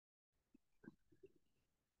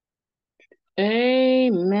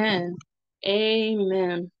Amen.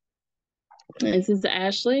 Amen. This is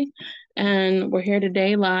Ashley, and we're here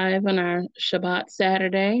today live on our Shabbat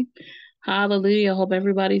Saturday. Hallelujah. Hope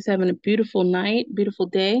everybody's having a beautiful night, beautiful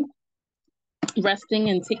day, resting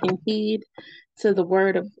and taking heed to the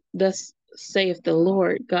word of thus saith the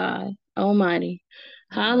Lord God Almighty.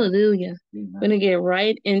 Hallelujah. We're going to get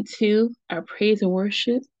right into our praise and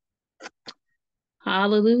worship.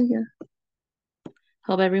 Hallelujah.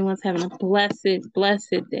 Hope everyone's having a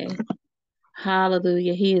blessed day.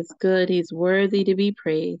 Hallelujah. He is good. He's worthy to be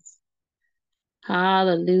praised.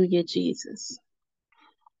 Hallelujah, Jesus.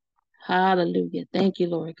 Hallelujah. Thank you,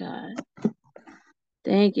 Lord God.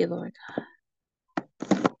 Thank you, Lord God.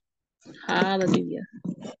 Hallelujah.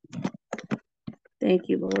 Thank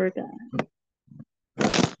you, Lord God.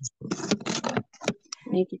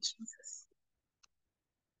 Thank you, Jesus.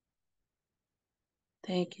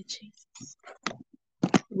 Thank you, Jesus.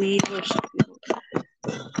 We worship you, Lord God.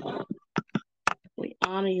 We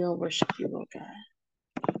honor you and worship you, Lord God.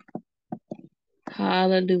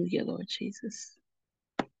 Hallelujah, Lord Jesus.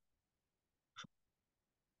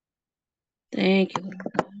 Thank you, Lord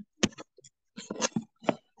God.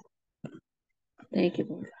 Thank you,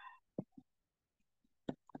 Lord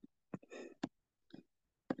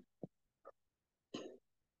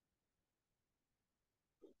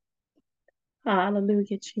God.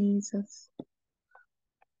 Hallelujah, Jesus.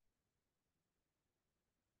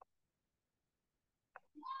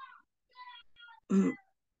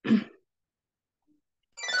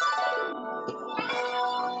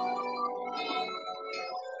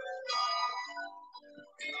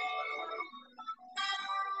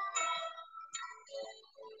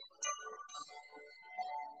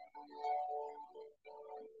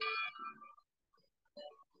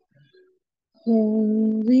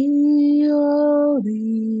 Holy,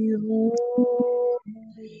 holy,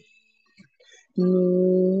 holy,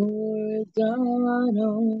 Lord God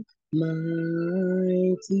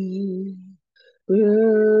Almighty,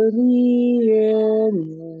 early in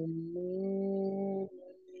the morning,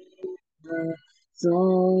 the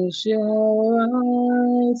sun shall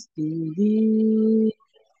rise to thee.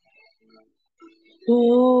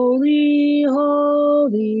 Holy,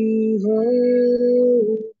 holy,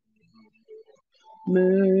 holy,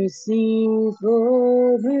 merciful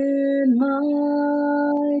and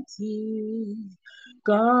mighty,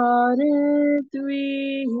 God in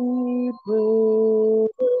three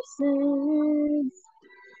persons.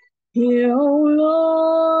 Hear, O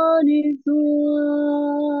Lord, is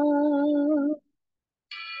one.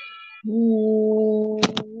 Holy,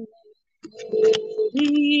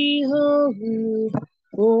 holy,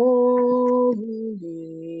 holy,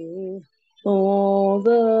 all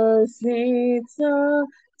the saints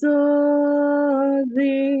adore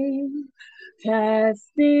thee,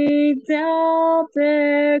 casting down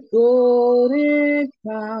their golden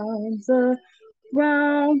crowns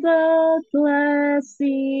around the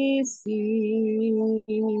glassy sea.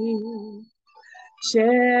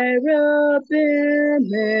 Cherubim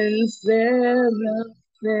and seraphim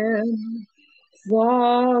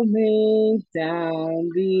falling down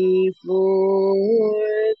before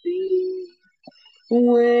thee,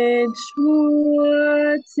 which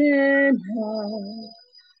works in heaven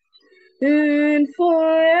and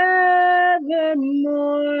forevermore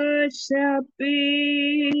shall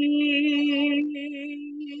be.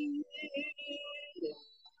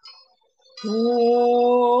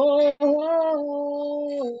 Oh,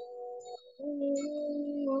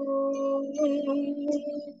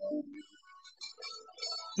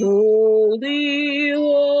 holy,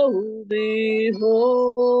 holy,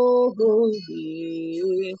 holy,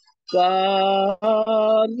 God,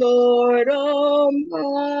 Lord Almighty,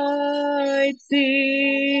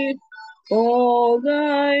 all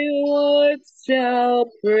thy works shall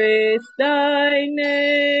praise thy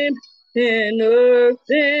name in earth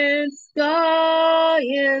and sky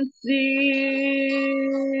and sea.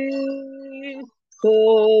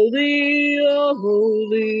 Holy,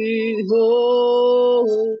 holy,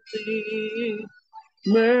 holy,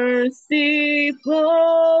 merciful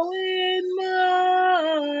and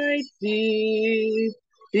mighty,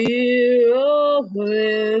 hear, O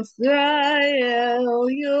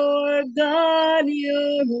Israel, your God,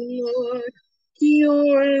 your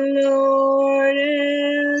Lord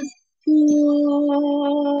is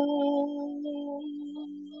one.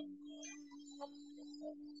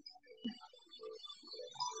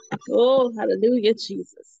 Oh, hallelujah,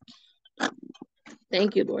 Jesus.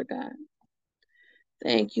 Thank you, Lord God.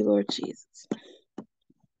 Thank you, Lord Jesus.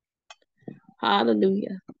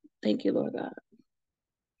 Hallelujah. Thank you, Lord God.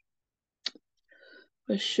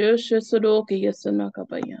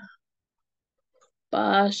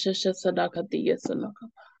 Bashasha Sadaka Dia Sanaka.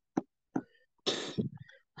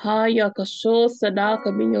 Hayaka Sho Sadaka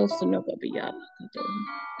Biyo Sanaka Biyala.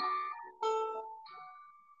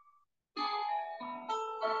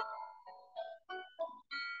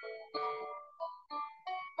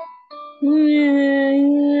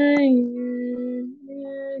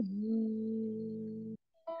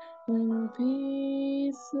 And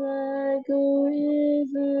peace like a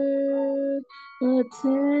river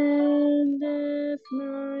attendeth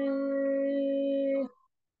my way.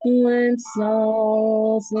 When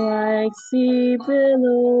souls like sea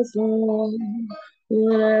billows roll,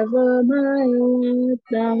 wherever my heart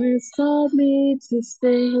thou hast taught me to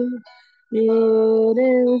stay, it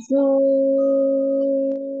is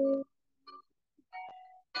all.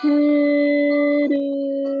 It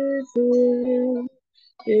is well,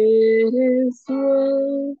 it is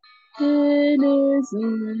well, it is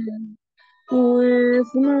well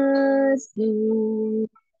with my soul.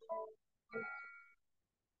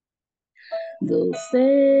 Though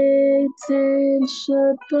Satan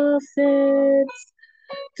should buffet,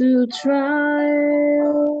 through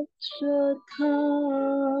trial should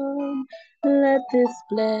come, let this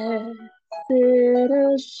blessed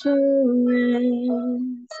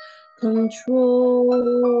assurance control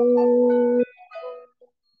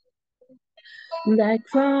that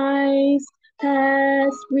Christ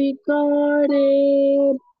has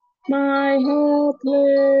regarded my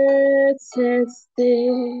helpless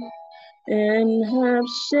estate and have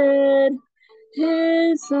shed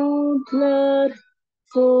his own blood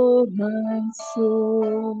for my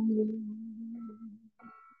soul.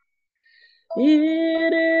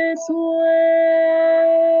 It is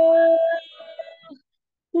well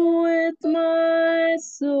with my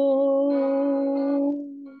soul.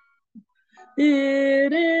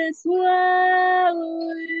 It is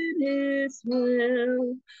well, it is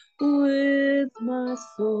well with my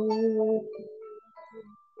soul.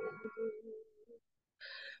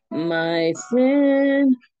 My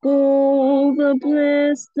sin, oh, the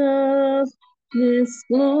bliss of this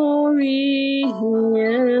glorious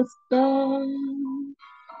thought.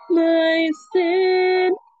 My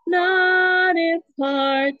sin, not in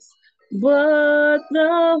parts, but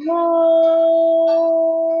the whole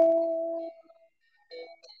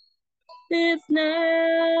is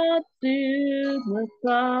now to the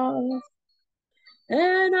cross,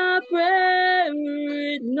 and I pray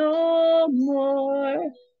it no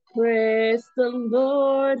more. Praise the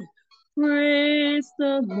Lord,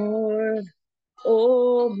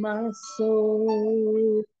 oh my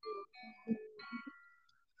soul.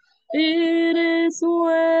 It is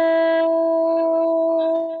well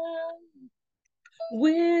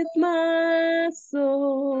with my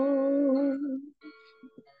soul.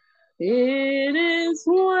 It is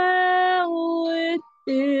well, it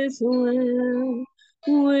is well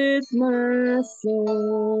with my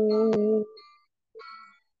soul.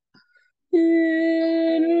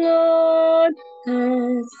 And Lord,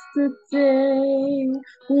 as the day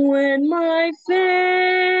when my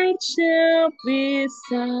faith shall be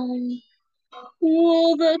sight,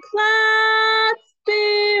 will the clouds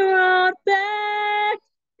be brought back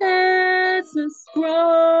as a scroll?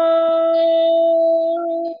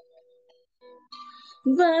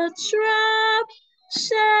 The trap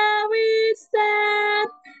shall be set,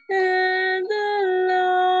 and the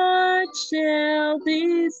Lord shall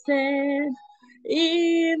descend.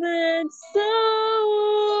 Even so,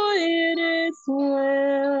 it is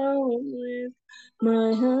well with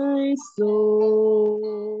my high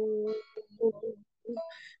soul.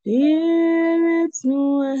 It's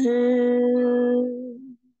well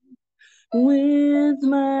with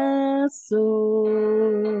my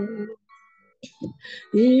soul.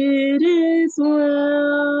 It is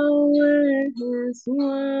well with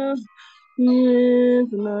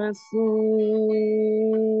my soul.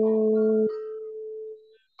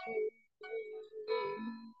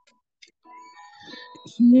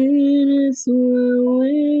 It is well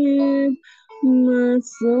with my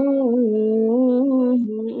soul.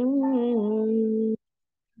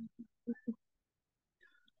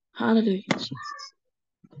 Hallelujah, Jesus.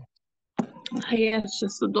 Yes,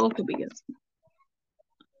 just adore me, yes.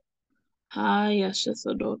 Yes, just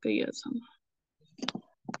adore me, yes.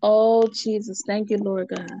 Oh, Jesus. Thank you, Lord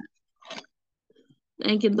God.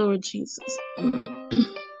 Thank you, Lord Jesus.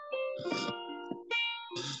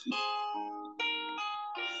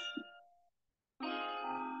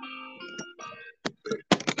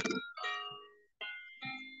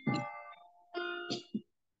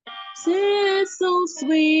 It's so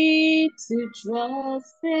sweet to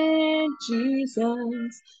trust in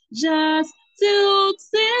Jesus, just to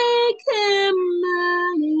seek Him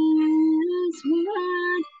at His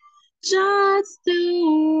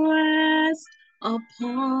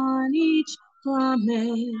upon each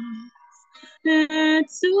promise, and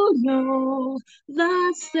to know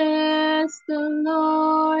that says the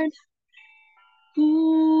Lord,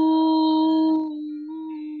 oh,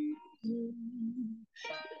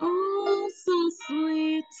 so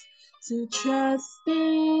sweet to trust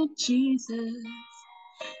in Jesus,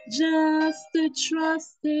 just to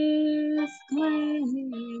trust His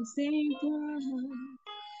cleansing blood,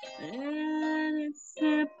 and its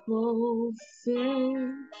simple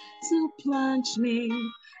fit to plunge me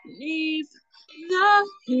beneath the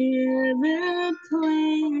healing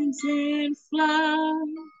cleansing flood.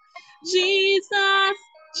 Jesus,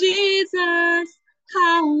 Jesus,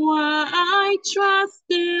 how I trust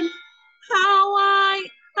Him, how I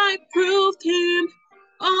proved Him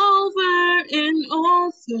over and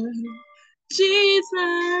over.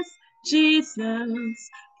 Jesus, Jesus,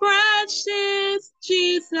 precious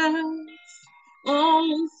Jesus,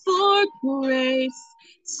 oh, for grace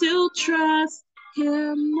to trust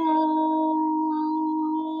Him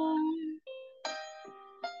more.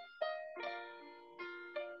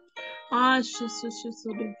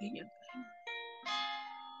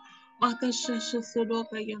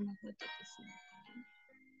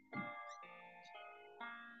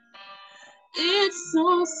 It's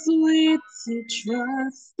so sweet to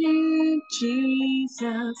trust in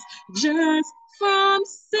Jesus, just from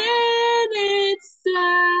sin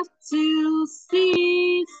itself to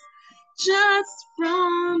cease, just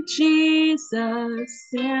from Jesus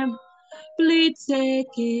simply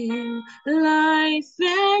taking life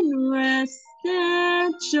and rest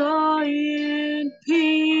and joy and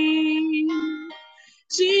peace.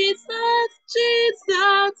 Jesus,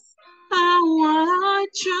 Jesus, how I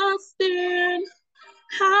trust Him,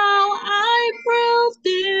 how I proved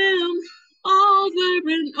Him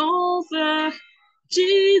over and over.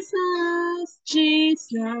 Jesus,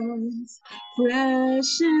 Jesus,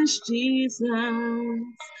 precious Jesus,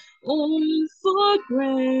 oh, for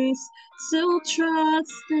grace to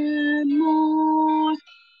trust Him more.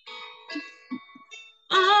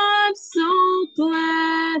 I'm so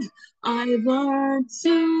glad I learned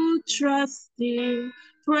to trust Thee,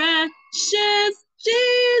 precious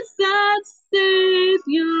Jesus,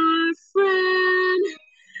 Savior, friend.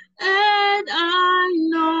 And I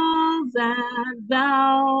know that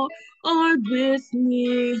Thou art with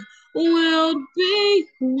me, wilt be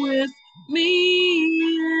with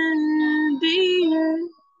me in the end.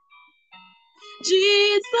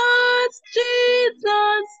 Jesus,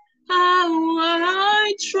 Jesus, how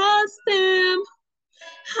I trust Him,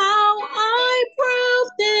 how I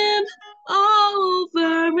proved Him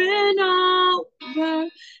over and over.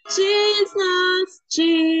 Jesus,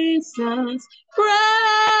 Jesus,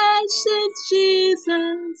 precious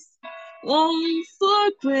Jesus, oh,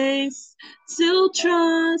 for grace to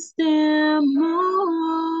trust Him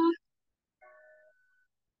more.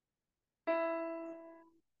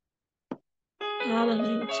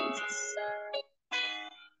 Hallelujah, Jesus.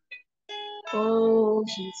 Oh,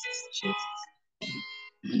 Jesus, Jesus.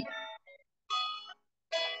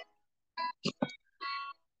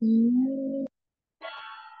 Mm.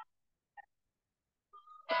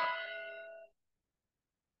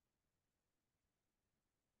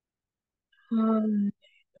 Hallelujah.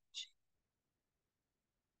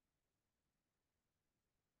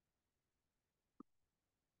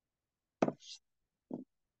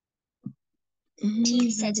 Team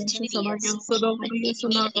sensitivity and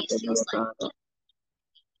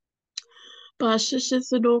Pashisha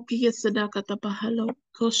Sadoki Yasadaka Tapahalo,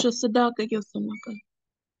 Kosha Sadaka Yosamaka.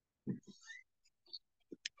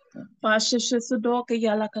 Pashisha Sadoka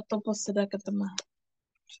Yalaka Topo Sadakatama.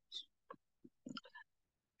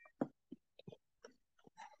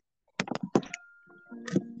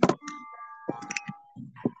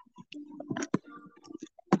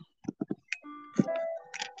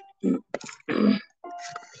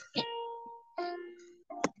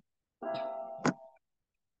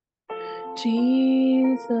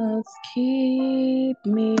 Jesus, keep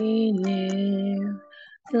me near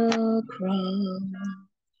the cross.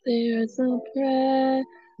 There's a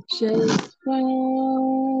precious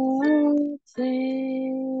fountain,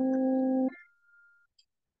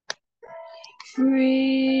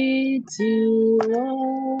 free to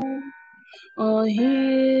all history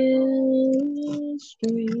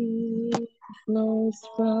flows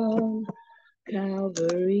from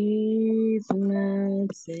Calvary's mountain.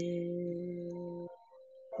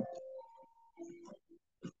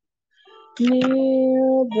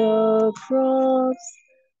 Near the cross,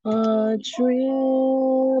 a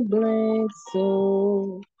trembling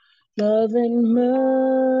soul, love and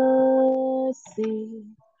mercy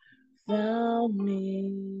found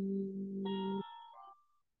me.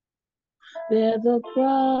 There the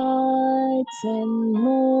bright and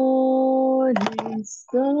morning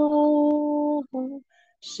star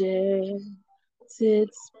sheds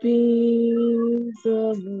its beams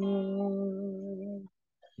around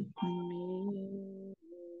me.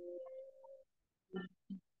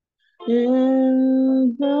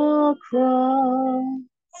 In the cross,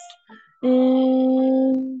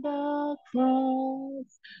 in the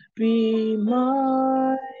cross, be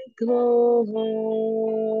my glory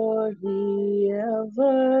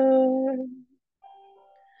ever,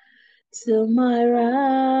 till my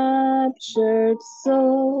raptured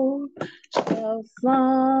soul shall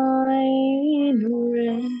find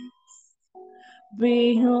rest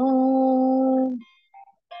beyond,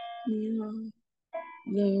 beyond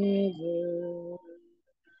the river.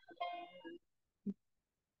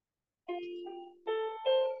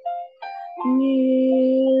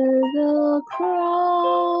 Near the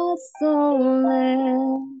cross, O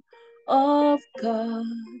Lamb of God,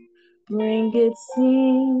 bring its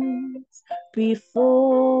sins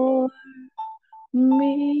before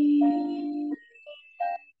me.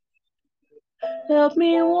 Help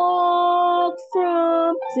me walk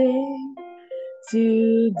from day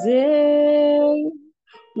to day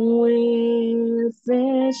with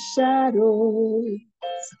shadows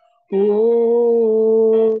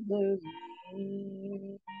over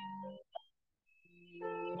me.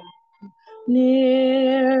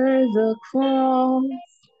 Near the cross,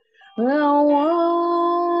 I'll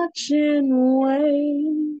watch and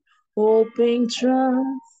wait, hoping,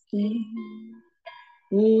 trusting,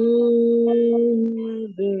 over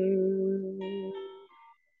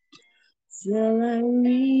till I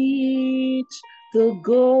reach the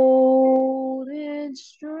golden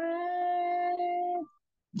strand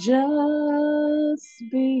just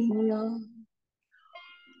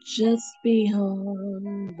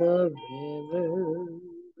beyond the river.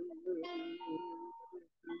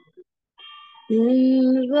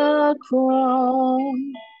 In the cross,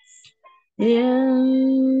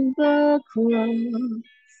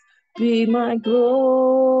 be my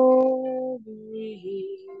glory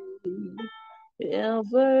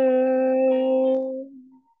ever,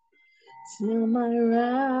 till my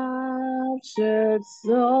raptured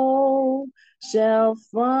soul shall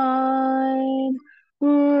find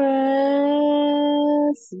rest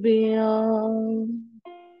beyond,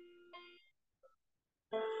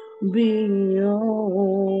 beyond.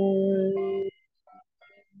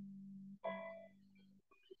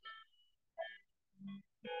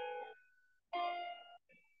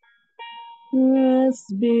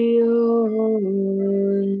 Rest beyond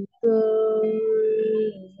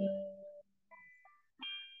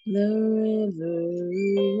the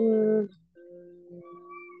river.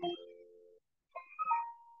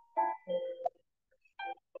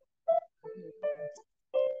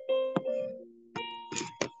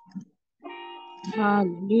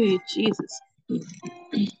 Hallelujah, Jesus.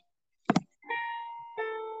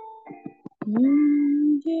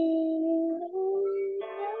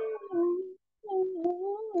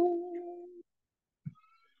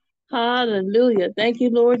 Hallelujah. Thank you,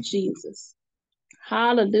 Lord Jesus.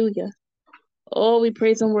 Hallelujah. Oh, we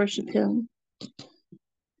praise and worship him.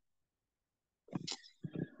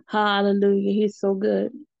 Hallelujah. He's so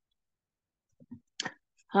good.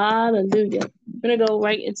 Hallelujah. I'm going to go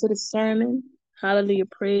right into the sermon. Hallelujah.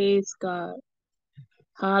 Praise God.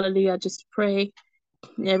 Hallelujah. I just pray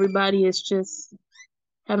everybody is just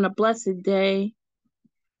having a blessed day.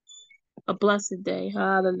 A blessed day.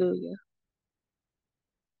 Hallelujah.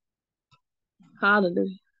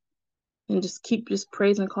 Hallelujah. And just keep just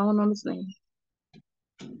praising and calling on his name.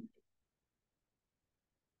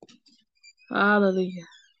 Hallelujah.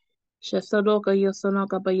 Shasadoka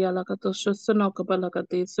Yosanaka Bayalaka to Shosanoka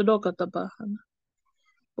Balakati Sudoka Tabahana.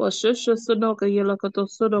 Washusha Sanoka Yelaka to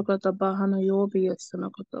Sudoka Tabahana Yobi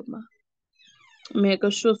Sanokotama. Make a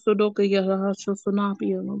Shosudoka Yalaha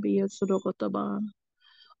Shosunapi and be a Sudoka Tabahana.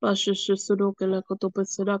 Washusha Sudoka Lakotopa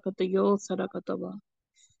Sadaka to Yo Sadakataba.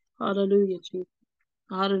 Hallelujah, Jesus.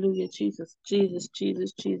 Hallelujah, Jesus. Jesus,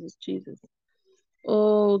 Jesus, Jesus, Jesus.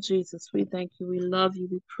 Oh, Jesus, we thank you. We love you.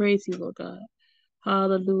 We praise you, Lord God.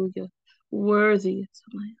 Hallelujah. Worthy is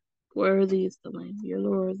the Lamb. Worthy is the Lamb. You're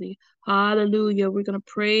worthy. Hallelujah. We're going to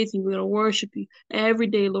praise you. We're going to worship you every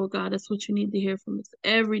day, Lord God. That's what you need to hear from us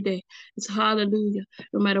every day. It's hallelujah.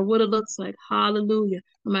 No matter what it looks like, hallelujah.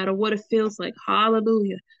 No matter what it feels like,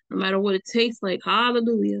 hallelujah. No matter what it tastes like,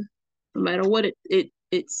 hallelujah. No matter what it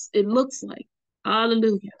looks like,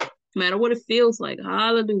 hallelujah. No matter what it feels like,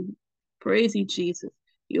 hallelujah. Praise you, Jesus.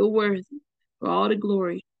 You're worthy for all the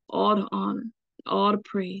glory, all the honor, all the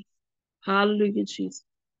praise. Hallelujah, Jesus.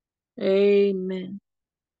 Amen.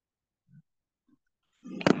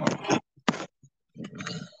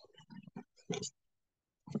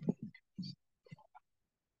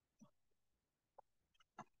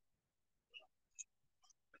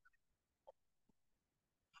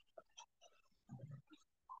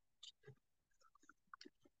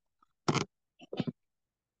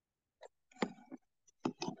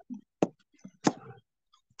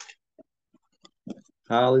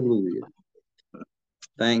 Hallelujah.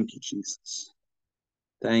 Thank you, Jesus.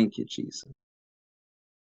 Thank you, Jesus.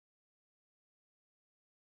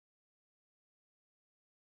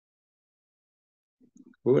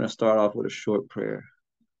 We're going to start off with a short prayer.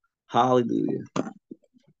 Hallelujah.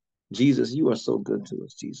 Jesus, you are so good to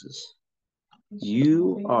us, Jesus.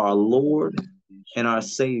 You are our Lord and our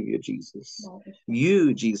Savior, Jesus.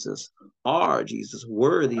 You, Jesus, are, Jesus,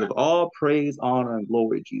 worthy of all praise, honor, and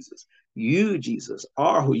glory, Jesus. You, Jesus,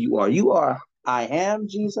 are who you are. You are, I am,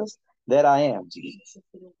 Jesus, that I am, Jesus.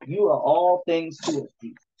 You are all things to us,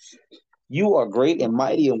 Jesus. You are great and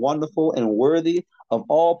mighty and wonderful and worthy of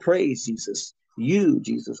all praise, Jesus. You,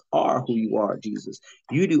 Jesus, are who you are, Jesus.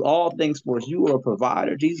 You do all things for us. You are a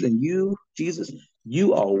provider, Jesus, and you, Jesus,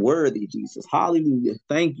 you are worthy, Jesus. Hallelujah.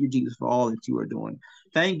 Thank you, Jesus, for all that you are doing.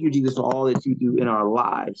 Thank you, Jesus, for all that you do in our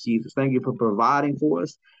lives, Jesus. Thank you for providing for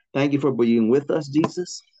us. Thank you for being with us,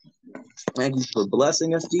 Jesus. Thank you for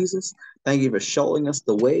blessing us, Jesus. Thank you for showing us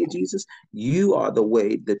the way, Jesus. You are the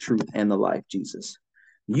way, the truth, and the life, Jesus.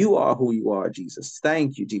 You are who you are, Jesus.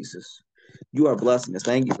 Thank you, Jesus. You are blessing us.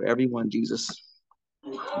 Thank you for everyone, Jesus,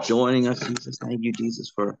 joining us, Jesus. Thank you,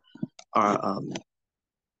 Jesus, for our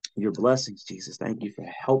your blessings, Jesus. Thank you for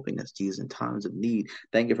helping us, Jesus, in times of need.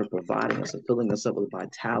 Thank you for providing us and filling us up with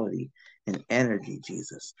vitality and energy,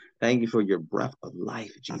 Jesus. Thank you for your breath of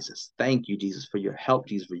life, Jesus. Thank you, Jesus, for your help,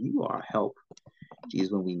 Jesus, for you are help,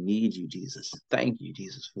 Jesus, when we need you, Jesus. Thank you,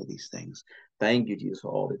 Jesus, for these things. Thank you, Jesus,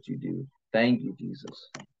 for all that you do. Thank you, Jesus.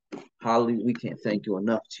 Hallelujah. We can't thank you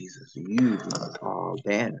enough, Jesus. You, Jesus, are our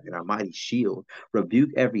banner and our mighty shield. Rebuke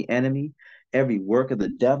every enemy, every work of the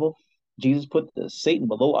devil. Jesus, put the Satan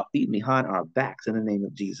below our feet and behind our backs in the name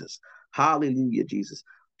of Jesus. Hallelujah, Jesus.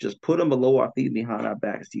 Just put him below our feet and behind our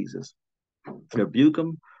backs, Jesus. Rebuke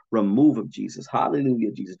them, remove them, Jesus.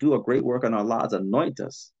 Hallelujah, Jesus. Do a great work on our lives. Anoint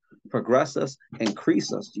us, progress us,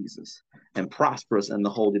 increase us, Jesus, and prosper us in the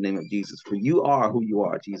holy name of Jesus. For you are who you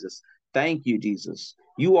are, Jesus. Thank you, Jesus.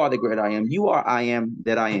 You are the great I am. You are I am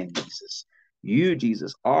that I am, Jesus. You,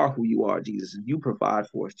 Jesus, are who you are, Jesus. You provide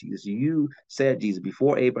for us, Jesus. You said, Jesus,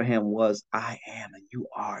 before Abraham was, I am, and you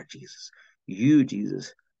are, Jesus. You,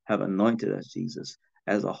 Jesus, have anointed us, Jesus,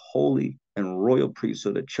 as a holy and royal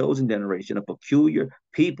priesthood, a chosen generation, a peculiar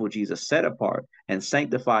people, Jesus, set apart and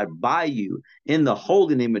sanctified by you. In the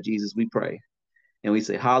holy name of Jesus, we pray. And we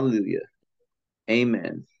say, hallelujah.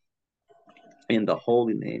 Amen. In the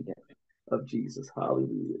holy name of Jesus.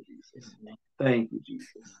 Hallelujah, Jesus. Thank you,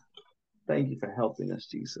 Jesus. Thank you for helping us,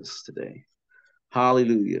 Jesus, today.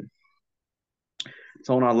 Hallelujah.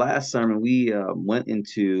 So in our last sermon, we went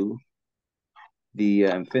into the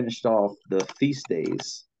and finished off the feast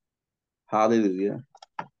days. Hallelujah.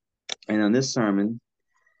 And on this sermon,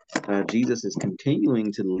 Jesus is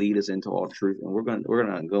continuing to lead us into all truth, and we're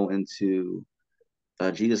gonna go into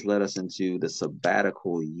Jesus led us into the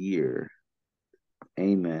sabbatical year.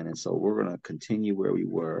 Amen. And so we're gonna continue where we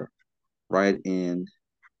were, right in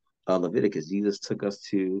Leviticus. Jesus took us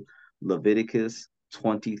to Leviticus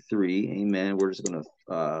 23. Amen. We're just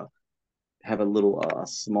gonna have a little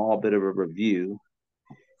small bit of a review.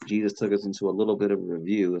 Jesus took us into a little bit of a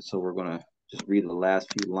review, and so we're gonna just read the last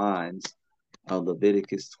few lines of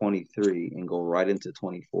Leviticus 23 and go right into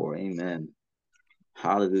 24. Amen.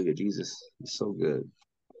 Hallelujah. Jesus is so good.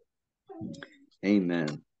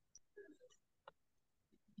 Amen.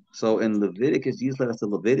 So in Leviticus, Jesus led us to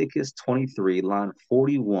Leviticus 23, line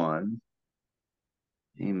 41.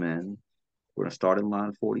 Amen. We're going to start in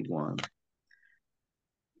line 41.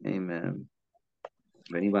 Amen.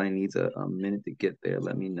 If anybody needs a minute to get there,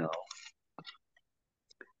 let me know.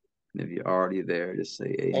 And if you're already there, just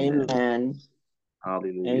say amen. Amen.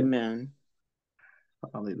 Hallelujah. Amen.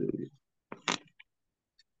 Hallelujah.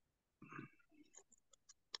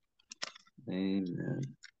 Amen.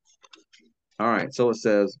 All right. So it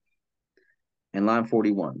says in line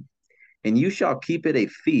 41, and you shall keep it a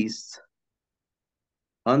feast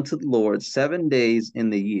unto the Lord 7 days in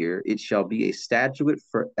the year. It shall be a statute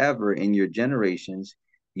forever in your generations.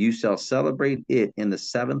 You shall celebrate it in the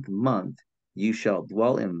 7th month. You shall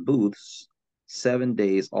dwell in booths 7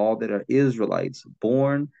 days. All that are Israelites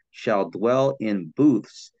born shall dwell in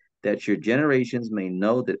booths, that your generations may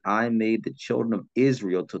know that I made the children of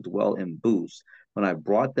Israel to dwell in booths. When I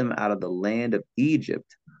brought them out of the land of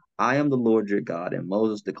Egypt, I am the Lord your God. And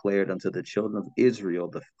Moses declared unto the children of Israel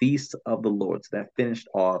the feast of the Lord. So that finished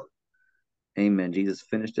off, amen. Jesus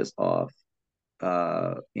finished us off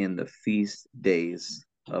in the feast days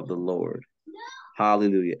of the Lord.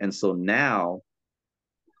 Hallelujah. And so now,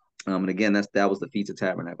 and again, that was the Feast of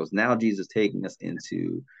Tabernacles. Now Jesus is taking us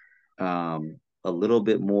into a little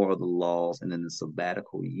bit more of the laws and then the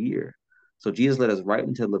sabbatical year. So Jesus led us right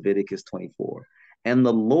into Leviticus 24. And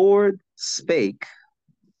the Lord spake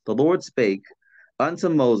unto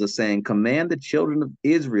Moses, saying, Command the children of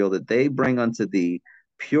Israel that they bring unto thee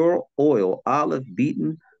pure oil, olive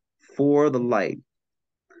beaten for the light,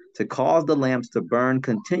 to cause the lamps to burn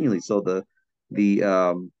continually. So the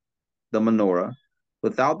menorah,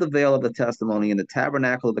 without the veil of the testimony in the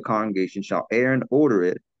tabernacle of the congregation shall Aaron order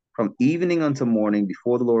it from evening unto morning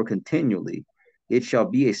before the Lord continually. It shall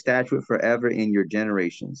be a statute forever in your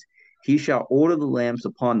generations. He shall order the lamps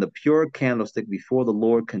upon the pure candlestick before the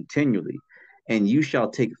Lord continually. And you shall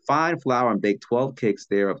take fine flour and bake 12 cakes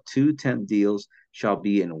thereof. 2 tenth deals shall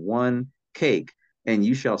be in one cake. And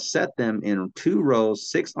you shall set them in 2 rows,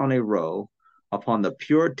 6 on a row, upon the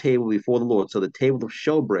pure table before the Lord. So the table of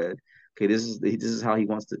showbread. Okay, this is how he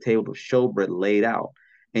wants the table of showbread laid out.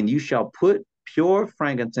 And you shall put pure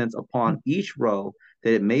frankincense upon each row,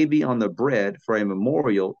 that it may be on the bread for a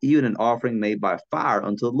memorial, even an offering made by fire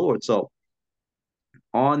unto the Lord. So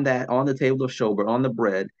on the table of showbread, on the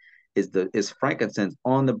bread, is frankincense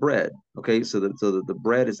on the bread. Okay, so the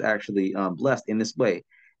bread is actually blessed in this way.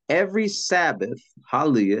 Every Sabbath,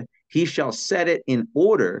 hallelujah, he shall set it in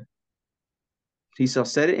order. He shall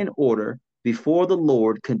set it in order before the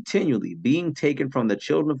Lord continually, being taken from the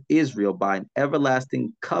children of Israel by an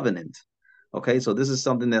everlasting covenant. Okay, so this is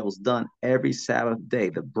something that was done every Sabbath day.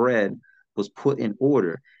 The bread was put in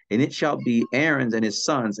order, and it shall be Aaron's and his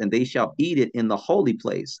sons, and they shall eat it in the holy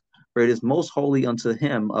place, for it is most holy unto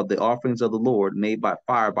him of the offerings of the Lord made by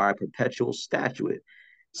fire by a perpetual statute.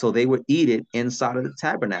 So they would eat it inside of the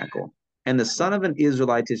tabernacle. And the son of an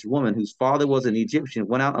Israelitish woman, whose father was an Egyptian,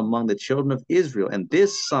 went out among the children of Israel. And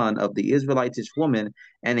this son of the Israelitish woman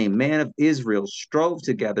and a man of Israel strove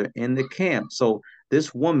together in the camp. So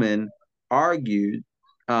this woman argued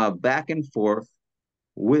back and forth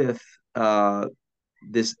with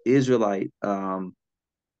this Israelite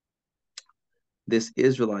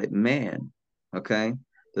man. Okay,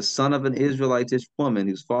 the son of an Israelitish woman,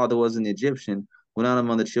 whose father was an Egyptian, went out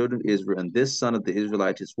among the children of Israel, and this son of the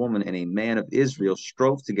Israelitish woman and a man of Israel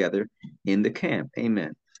strove together in the camp.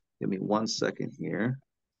 Amen. Give me 1 second here.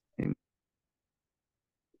 Amen.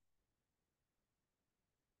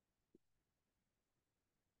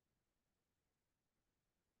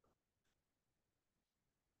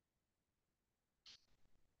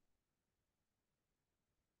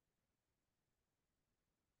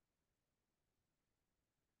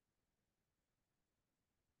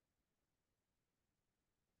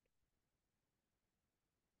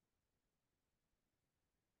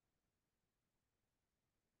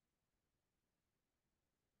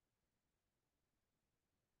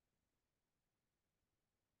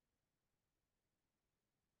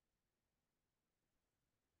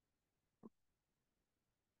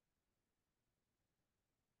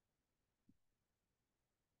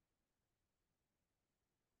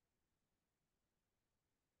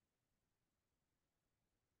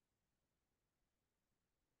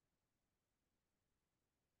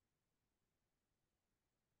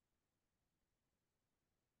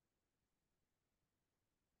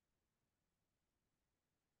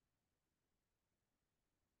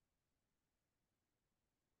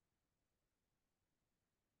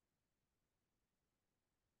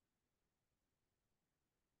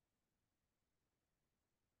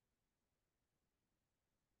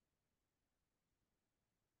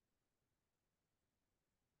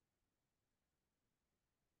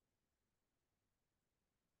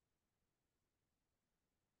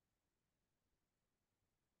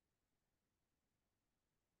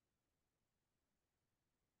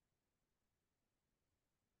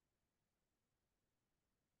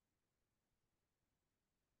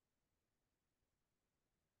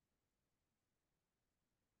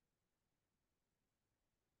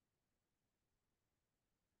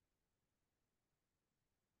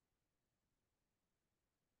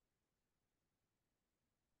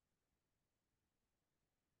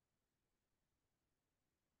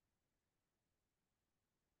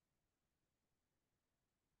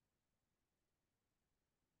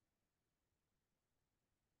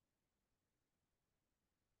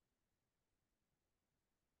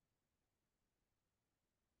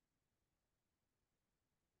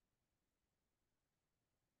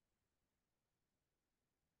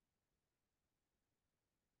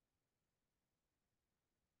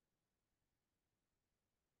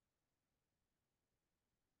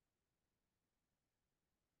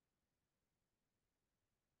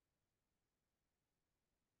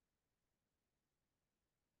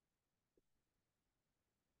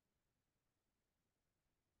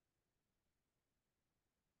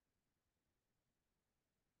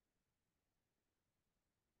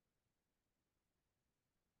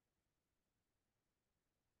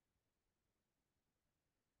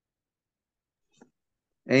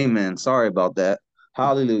 Amen. Sorry about that.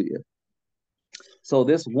 Hallelujah. So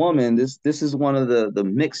this woman, this is one of the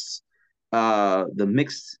mixed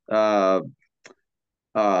groups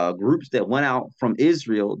that went out from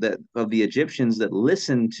Israel, that of the Egyptians that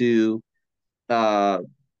listened to uh,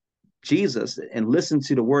 Jesus and listened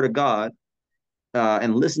to the word of God,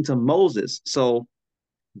 and listened to Moses. So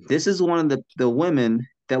this is one of the women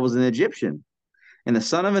that was an Egyptian. And the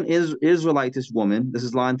son of an Israelitish woman, this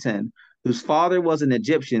is line 10, whose father was an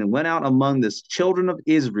Egyptian, went out among the children of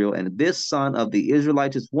Israel, and this son of the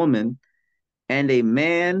Israelitish woman and a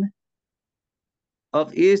man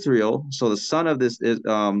of Israel, so the son of this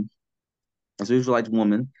Israelite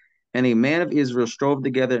woman, and a man of Israel strove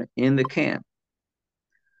together in the camp.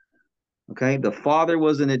 Okay, the father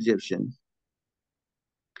was an Egyptian.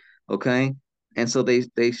 Okay, and so they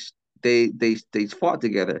fought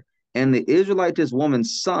together, and the Israelitish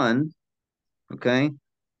woman's son, okay,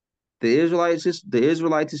 the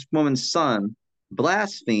Israelitish woman's son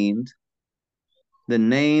blasphemed the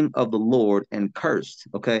name of the Lord and cursed.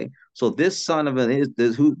 Okay, so this son of an is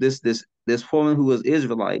this woman who was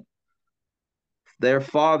Israelite, their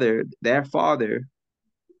father, that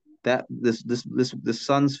this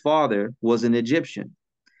son's father was an Egyptian.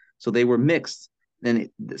 So they were mixed. And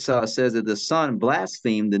so it says that the son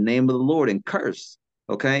blasphemed the name of the Lord and cursed.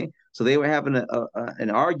 Okay, so they were having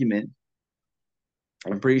an argument.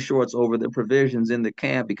 I'm pretty sure it's over the provisions in the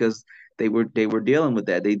camp, because they were dealing with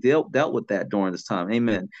that. They dealt with that during this time.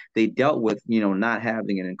 Amen. They dealt with not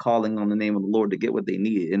having it and calling on the name of the Lord to get what they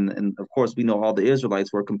needed. And of course we know all the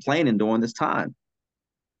Israelites were complaining during this time.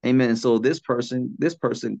 Amen. And so this person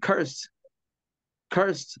cursed,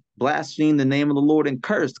 blasphemed the name of the Lord and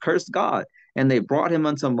cursed God. And they brought him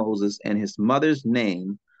unto Moses, and his mother's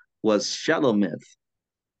name was Shelomith,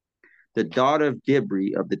 the daughter of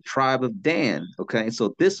Dibri of the tribe of Dan. Okay,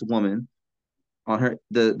 so this woman on her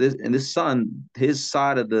this son, his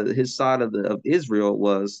side of Israel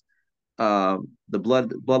was the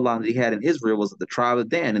bloodline that he had in Israel was of the tribe of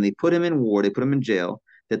Dan, and they put him in war, they put him in jail,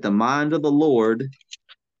 that the mind of the Lord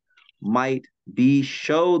might be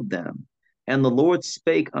showed them. And the Lord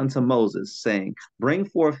spake unto Moses, saying, bring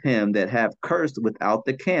forth him that have cursed without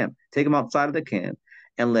the camp, take him outside of the camp,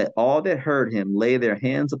 and let all that heard him lay their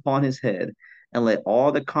hands upon his head, and let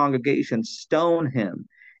all the congregation stone him.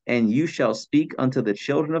 And you shall speak unto the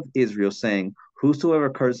children of Israel, saying, whosoever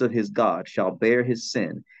curseth his God shall bear his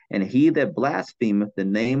sin, and he that blasphemeth the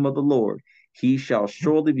name of the Lord, he shall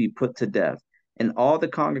surely be put to death. And all the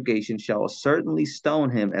congregation shall certainly stone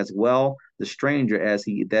him, as well the stranger as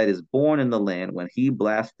he that is born in the land, when he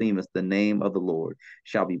blasphemeth the name of the Lord,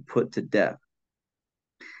 shall be put to death.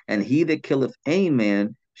 And he that killeth a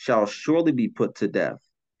man shall surely be put to death.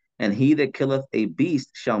 And he that killeth a beast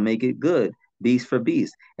shall make it good, beast for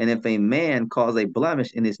beast. And if a man cause a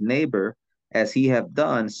blemish in his neighbor, as he have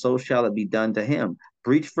done, so shall it be done to him.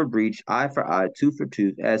 Breach for breach, eye for eye, tooth for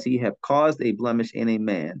tooth, as he have caused a blemish in a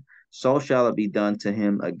man, so shall it be done to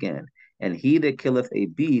him again. And he that killeth a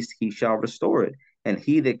beast, he shall restore it. And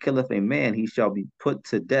he that killeth a man, he shall be put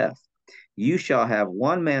to death. You shall have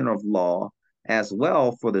one manner of law, as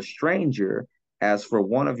well for the stranger as for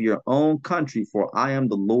one of your own country, for I am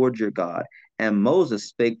the Lord your God. And Moses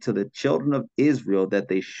spake to the children of Israel that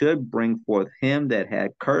they should bring forth him that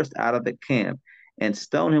had cursed out of the camp, and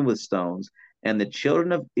stone him with stones. And the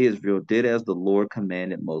children of Israel did as the Lord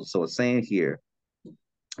commanded Moses. So it's saying here,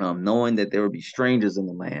 knowing that there would be strangers in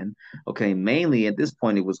the land. Okay, mainly at this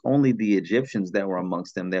point, it was only the Egyptians that were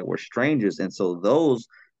amongst them that were strangers. And so those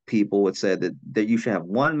people would say that you should have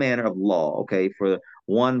one manner of law, okay, for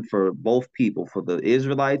both people, for the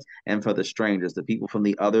Israelites and for the strangers, the people from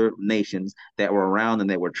the other nations that were around and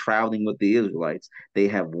that were traveling with the Israelites. They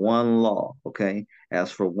have one law, okay.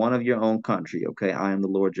 As for one of your own country, okay, I am the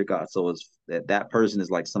Lord your God. So it's that person is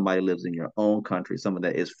like somebody lives in your own country, someone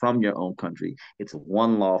that is from your own country. It's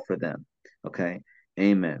one law for them, okay.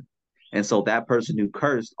 Amen. And so that person who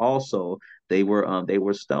cursed also, they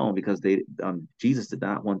were stoned, because Jesus did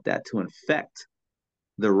not want that to infect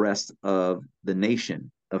the rest of the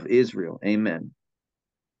nation of Israel. Amen.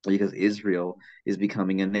 Because Israel is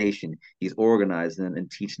becoming a nation. He's organizing them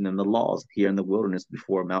and teaching them the laws here in the wilderness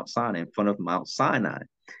before Mount Sinai, in front of Mount Sinai.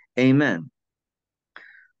 Amen.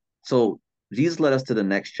 So Jesus led us to the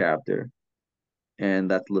next chapter,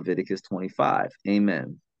 and that's Leviticus 25.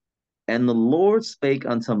 Amen. And the Lord spake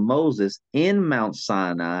unto Moses in Mount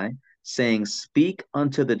Sinai, saying, speak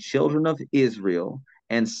unto the children of Israel,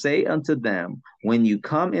 and say unto them, when you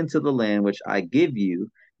come into the land which I give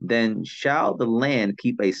you, then shall the land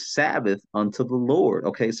keep a Sabbath unto the Lord.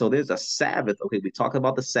 Okay, so there's a Sabbath. Okay, we talked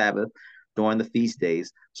about the Sabbath during the feast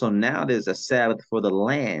days. So now there's a Sabbath for the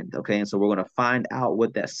land. Okay, and so we're going to find out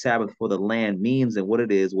what that Sabbath for the land means and what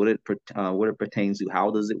it is, what it pertains to, how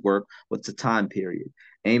does it work, what's the time period.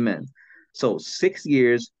 Amen. So 6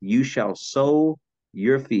 years you shall sow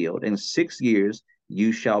your field, and 6 years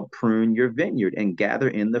you shall prune your vineyard and gather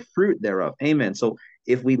in the fruit thereof. Amen. So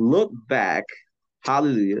if we look back,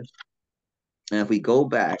 hallelujah, and if we go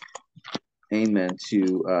back, amen,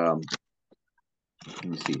 to let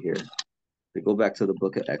me see here. We go back to the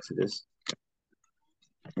book of Exodus.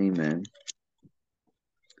 Amen.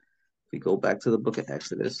 We go back to the book of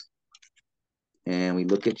Exodus and we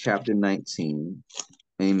look at chapter 19.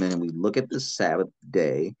 Amen. We look at the Sabbath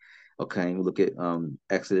day. Okay. We look at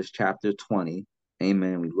Exodus chapter 20.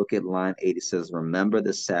 Amen. We look at line 8. It says, remember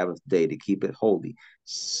the Sabbath day to keep it holy.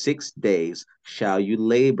 6 days shall you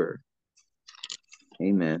labor.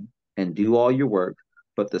 Amen. And do all your work.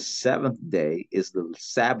 But the 7th day is the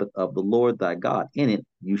Sabbath of the Lord thy God. In it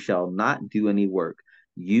you shall not do any work.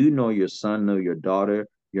 You nor your son nor your daughter,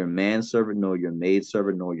 your manservant nor your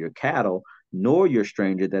maidservant nor your cattle, nor your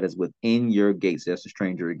stranger that is within your gates. That's a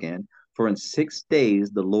stranger again. For in 6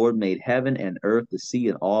 days the Lord made heaven and earth, the sea,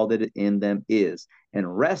 and all that in them is,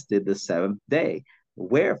 and rested the 7th day.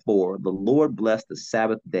 Wherefore the Lord blessed the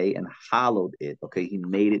Sabbath day and hallowed it. Okay, he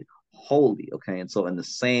made it holy. Okay, and so in the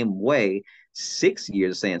same way, 6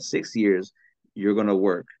 years, saying 6 years you're going to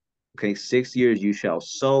work. Okay, 6 years you shall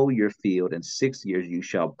sow your field, and 6 years you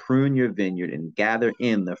shall prune your vineyard and gather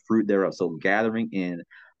in the fruit thereof. So gathering in,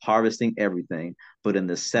 harvesting everything. But in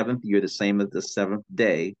the 7th year, the same as the 7th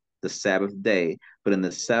day, the Sabbath day, but in the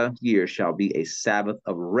 7th year shall be a Sabbath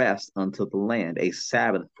of rest unto the land, a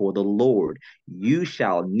Sabbath for the Lord. You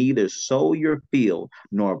shall neither sow your field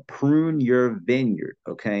nor prune your vineyard.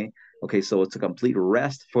 Okay. Okay, so it's a complete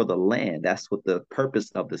rest for the land. That's what the purpose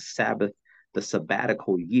of the Sabbath, the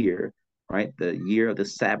sabbatical year, right? The year of the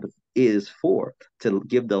Sabbath is for, to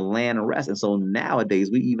give the land a rest. And so nowadays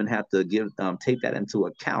we even have to take that into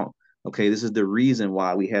account. Okay, this is the reason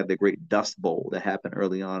why we had the great Dust Bowl that happened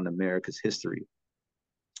early on in America's history,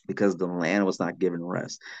 because the land was not given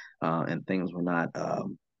rest, and things were not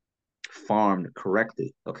farmed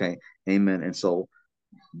correctly. Okay, amen. And so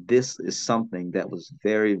this is something that was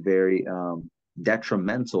very, very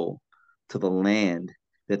detrimental to the land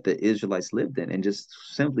that the Israelites lived in, and just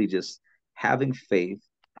simply just having faith,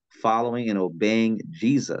 following and obeying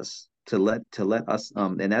Jesus to let us,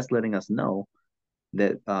 and that's letting us know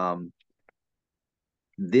that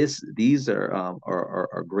these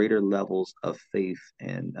are greater levels of faith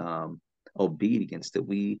and obedience that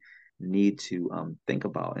we need to think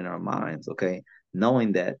about in our minds. Okay,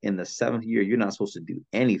 knowing that in the 7th year you're not supposed to do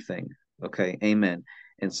anything. Okay, amen.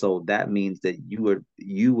 And so that means that you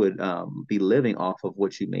would be living off of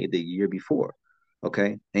what you made the year before.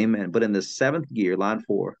 Okay, amen. But in the 7th year, line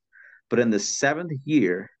 4, but in the 7th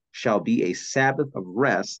year shall be a Sabbath of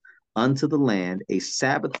rest unto the land, a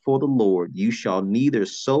Sabbath for the Lord. You shall neither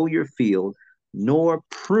sow your field nor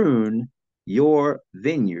prune your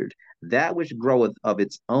vineyard. That which groweth of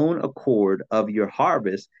its own accord of your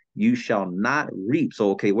harvest, you shall not reap.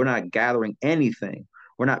 So, okay, we're not gathering anything.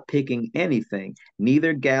 We're not picking anything.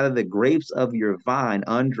 Neither gather the grapes of your vine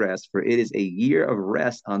undressed, for it is a year of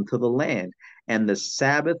rest unto the land. And the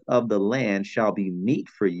Sabbath of the land shall be meat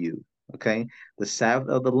for you. Okay, the Sabbath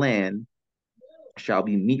of the land shall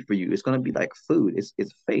be meat for you. It's going to be like food. It's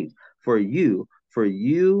faith for you,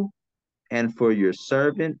 and for your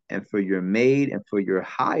servant, and for your maid, and for your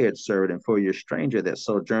hired servant, and for your stranger that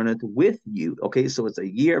sojourneth with you. Okay, so it's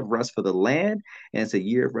a year of rest for the land, and it's a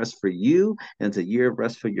year of rest for you, and it's a year of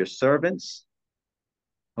rest for your servants.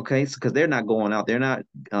 Okay, so because they're not going out, they're not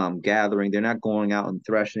gathering, they're not going out and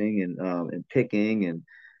threshing and picking and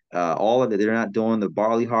all of it. They're not doing the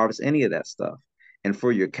barley harvest, any of that stuff. And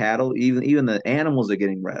for your cattle, even the animals are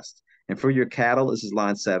getting rest. And for your cattle, this is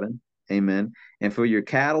line 7, amen. And for your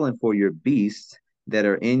cattle and for your beasts that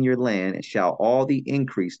are in your land, it shall all the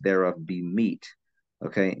increase thereof be meat.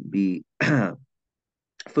 Okay, be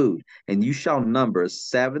food, and you shall number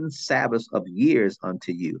 7 Sabbaths of years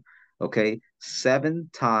unto you. Okay, 7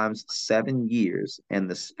 times 7 years, and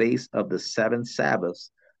the space of the 7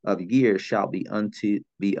 Sabbaths of years shall be unto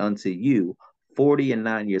you 40 and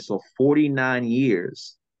 9 years. So 49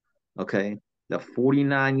 years. Okay, the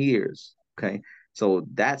 49 years. Okay, so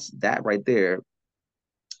that right there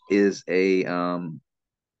is a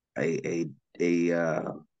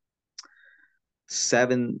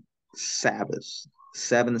 7 Sabbaths,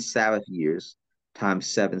 7 Sabbath years times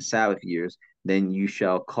 7 Sabbath years. Then you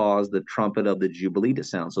shall cause the trumpet of the Jubilee to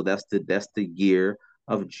sound. So that's the year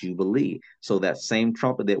of Jubilee. So that same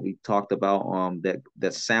trumpet that we talked about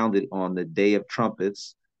that sounded on the day of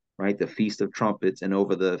trumpets, right? The Feast of Trumpets, and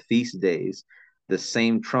over the feast days, the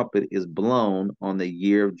same trumpet is blown on the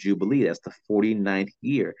year of Jubilee. That's the 49th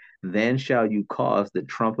year. Then shall you cause the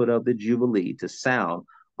trumpet of the Jubilee to sound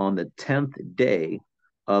on the 10th day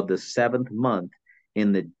of the 7th month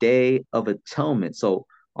in the day of atonement. So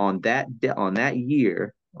on that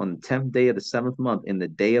year, on the 10th day of the 7th month, in the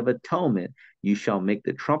day of atonement, you shall make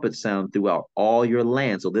the trumpet sound throughout all your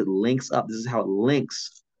land. So that links up. This is how it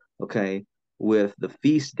links, okay, with the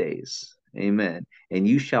feast days. Amen. And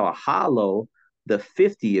you shall hallow the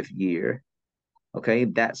 50th year. Okay,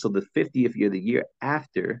 so the 50th year, the year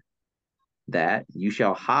after that, you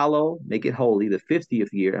shall hallow, make it holy, the 50th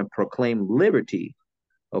year, and proclaim liberty,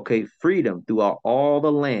 okay, freedom throughout all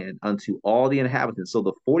the land unto all the inhabitants. So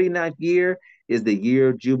the 49th year is the year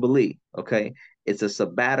of Jubilee, okay? It's a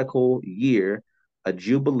sabbatical year, a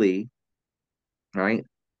Jubilee, right?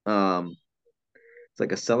 It's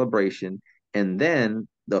like a celebration. And then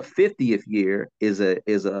the 50th year is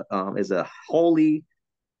a holy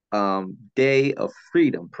day of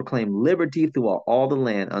freedom. Proclaim liberty throughout all the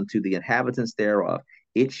land unto the inhabitants thereof.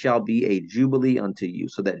 It shall be a jubilee unto you.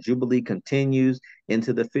 So that jubilee continues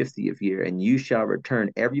into the 50th year, and you shall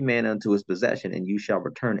return every man unto his possession, and you shall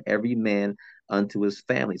return every man unto his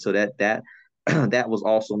family. So that that was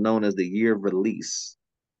also known as the year of release.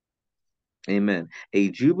 Amen. A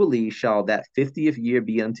jubilee shall that 50th year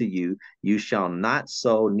be unto you. You shall not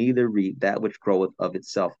sow, neither reap that which groweth of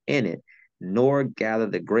itself in it, nor gather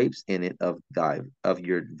the grapes in it of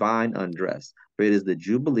your vine undressed. For it is the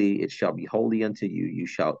jubilee; it shall be holy unto you. You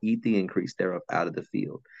shall eat the increase thereof out of the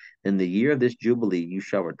field. In the year of this jubilee, you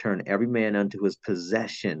shall return every man unto his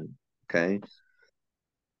possession. Okay.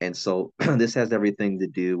 And so this has everything to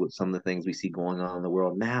do with some of the things we see going on in the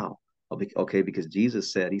world now. Okay, because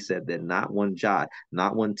Jesus said, he said that not one jot,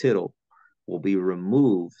 not one tittle will be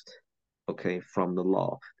removed, okay, from the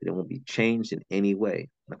law. That it won't be changed in any way,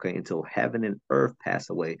 okay, until heaven and earth pass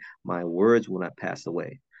away. My words will not pass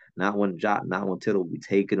away. Not one jot, not one tittle will be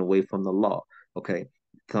taken away from the law, okay.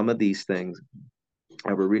 Some of these things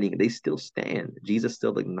we're reading, they still stand. Jesus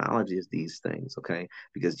still acknowledges these things, okay?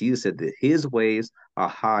 Because Jesus said that his ways are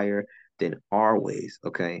higher than our ways,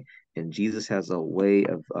 okay? And Jesus has a way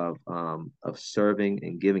of serving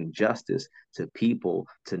and giving justice to people,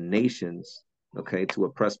 to nations, okay, to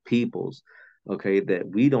oppressed peoples, okay, that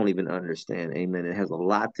we don't even understand. Amen. It has a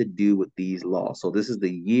lot to do with these laws. So this is the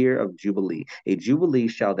year of Jubilee. A Jubilee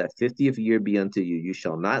shall that 50th year be unto you. You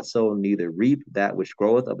shall not sow, neither reap that which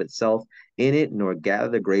groweth of itself in it, nor gather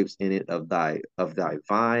the grapes in it of thy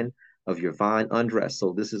vine, of your vine undressed.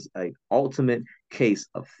 So this is an ultimate case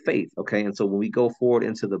of faith. Okay. And so when we go forward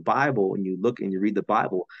into the Bible and you look and you read the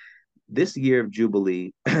Bible, this year of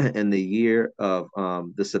Jubilee and the year of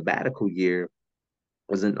the sabbatical year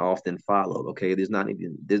wasn't often followed. Okay, there's not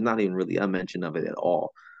even really a mention of it at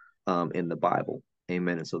all in the Bible.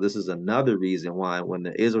 Amen. And so this is another reason why when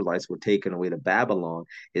the Israelites were taken away to Babylon,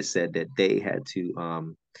 it said that they had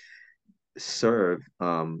to serve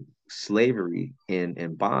slavery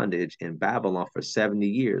in bondage in Babylon for 70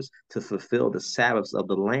 years to fulfill the Sabbaths of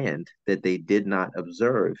the land that they did not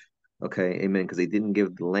observe. Okay, amen. Because they didn't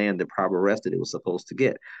give the land the proper rest that it was supposed to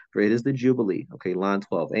get. For it is the Jubilee. Okay, line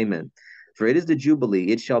 12. Amen. For it is the Jubilee,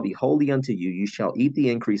 it shall be holy unto you. You shall eat the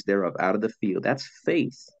increase thereof out of the field. That's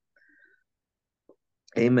faith.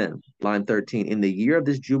 Amen. Line 13. In the year of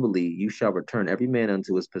this Jubilee, you shall return every man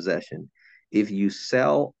unto his possession. If you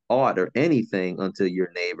sell aught or anything unto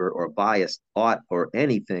your neighbor, or buy aught or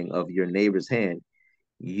anything of your neighbor's hand,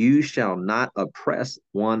 you shall not oppress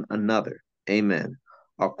one another. Amen.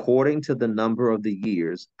 According to the number of the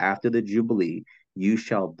years after the Jubilee, you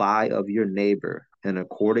shall buy of your neighbor, and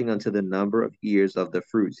according unto the number of years of the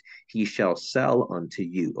fruits, he shall sell unto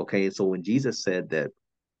you. Okay, so when Jesus said that,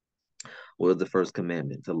 what was the first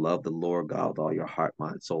commandment? To love the Lord God with all your heart,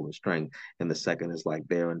 mind, soul, and strength. And the second is like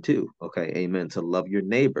thereunto. Okay, amen. To love your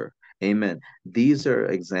neighbor. Amen. These are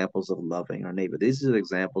examples of loving our neighbor. These are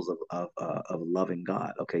examples of loving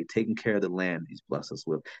God. Okay, taking care of the land He's blessed us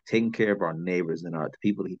with, taking care of our neighbors and the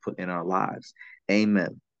people He put in our lives.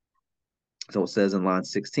 Amen. So it says in line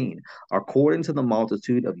 16, according to the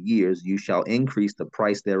multitude of years, you shall increase the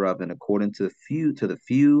price thereof, and according to the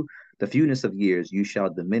fewness of years, you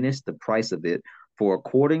shall diminish the price of it. For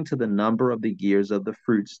according to the number of the years of the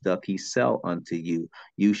fruits doth he sell unto you.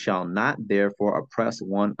 You shall not therefore oppress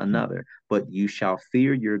one another, but you shall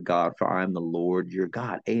fear your God, for I am the Lord your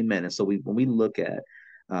God. Amen. And so when we look at,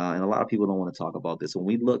 and a lot of people don't want to talk about this, when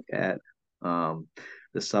we look at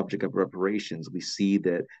the subject of reparations. We see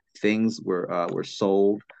that things were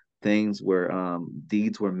sold, things were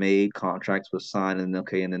deeds were made, contracts were signed, and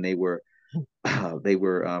okay, and then they were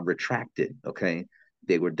retracted. Okay,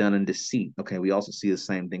 they were done in deceit. Okay, we also see the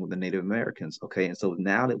same thing with the Native Americans. Okay, and so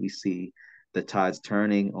now that we see the tides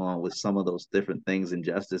turning on with some of those different things,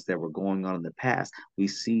 injustice that were going on in the past, we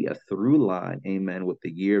see a through line, amen, with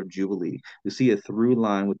the year of Jubilee. We see a through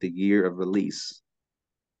line with the year of release,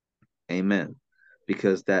 amen,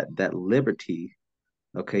 because that liberty,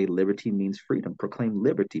 okay, liberty means freedom. Proclaim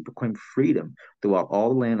liberty, proclaim freedom throughout all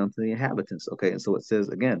the land unto the inhabitants. Okay, and so it says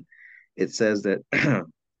again, it says that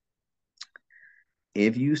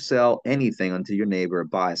if you sell anything unto your neighbor or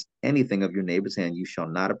buys anything of your neighbor's hand, you shall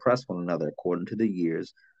not oppress one another according to the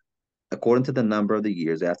years, according to the number of the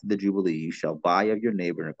years after the Jubilee, you shall buy of your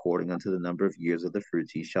neighbor, and according unto the number of years of the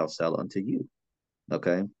fruits he shall sell unto you.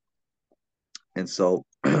 Okay. And so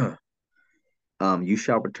you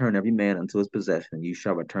shall return every man unto his possession, and you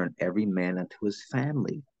shall return every man unto his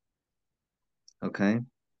family. Okay.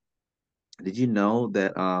 Did you know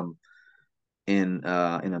that in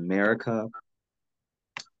America,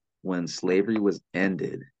 when slavery was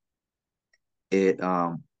ended, it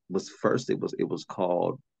was first um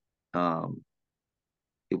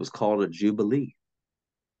it was called a jubilee.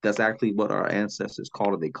 That's actually what our ancestors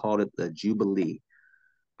called it. They called it the jubilee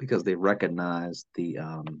because they recognized the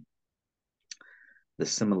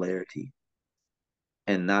similarity,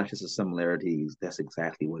 and not just the similarities. That's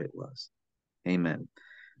exactly what it was. Amen.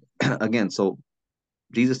 Again, so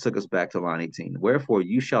Jesus took us back to line 18. Wherefore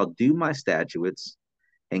you shall do my statutes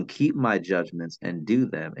and keep my judgments and do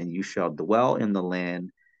them, and you shall dwell in the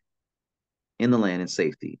land in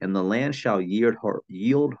safety. And the land shall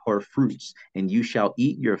yield her fruits, and you shall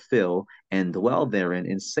eat your fill and dwell therein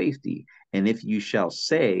in safety. And if you shall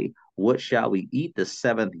say, what shall we eat the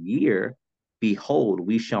seventh year? Behold,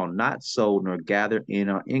 we shall not sow nor gather in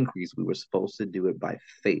our increase. We were supposed to do it by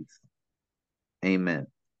faith. Amen.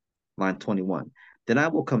 Line 21. Then I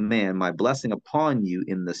will command my blessing upon you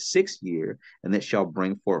in the sixth year, and it shall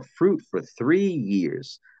bring forth fruit for 3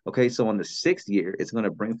 years. Okay, so in the sixth year, it's going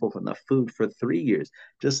to bring forth enough food for 3 years.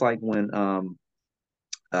 Just like when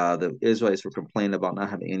the Israelites were complaining about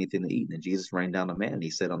not having anything to eat, and Jesus rained down a man. And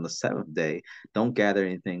he said, on the seventh day, don't gather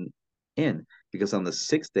anything in, because on the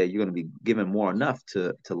sixth day, you're going to be given more enough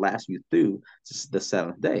to last you through the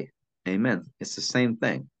seventh day. Amen. It's the same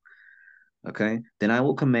thing. Okay, then I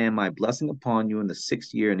will command my blessing upon you in the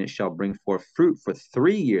sixth year, and it shall bring forth fruit for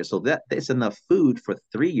 3 years. So that's enough food for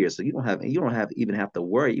 3 years. So you don't have even have to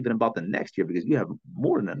worry even about the next year, because you have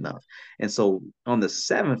more than enough. And so on the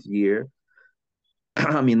seventh year,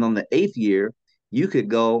 I mean on the eighth year, you could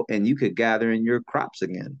go and you could gather in your crops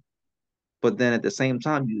again. But then at the same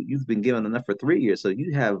time, you've been given enough for 3 years, so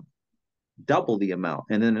you have double the amount,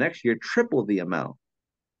 and then the next year triple the amount.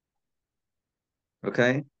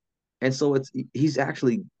 Okay, and so he's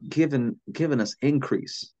actually given us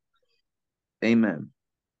increase. Amen.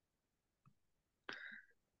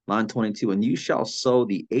 Line 22, and you shall sow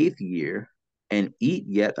the eighth year and eat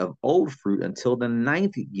yet of old fruit until the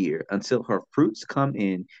ninth year. Until her fruits come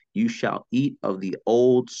in, you shall eat of the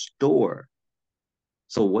old store.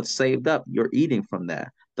 So what's saved up, you're eating from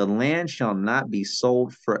that. The land shall not be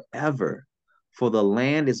sold forever, for the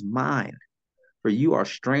land is mine. For you are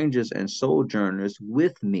strangers and sojourners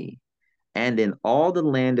with me. And in all the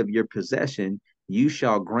land of your possession, you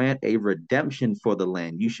shall grant a redemption for the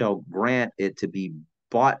land. You shall grant it to be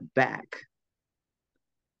bought back.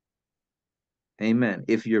 Amen.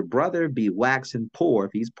 If your brother be waxen poor,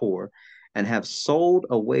 if he's poor, and have sold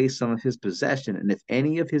away some of his possession, and if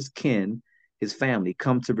any of his kin, his family,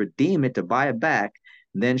 come to redeem it, to buy it back,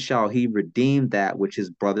 then shall he redeem that which his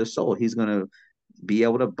brother sold. He's going to be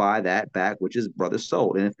able to buy that back which his brother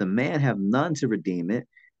sold. And if the man have none to redeem it,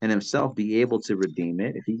 and himself be able to redeem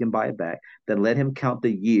it, if he can buy it back, then let him count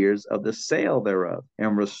the years of the sale thereof,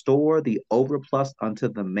 and restore the overplus unto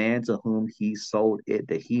the man to whom he sold it,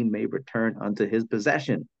 that he may return unto his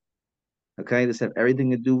possession. Okay, this have everything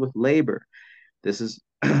to do with labor. This is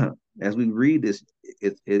as we read this,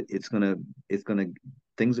 it's gonna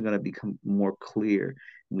things are gonna become more clear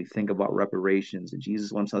when we think about reparations. And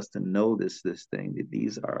Jesus wants us to know this thing, that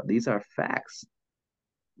these are facts,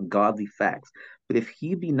 godly facts. But if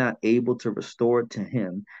he be not able to restore it to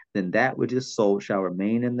him, then that which is sold shall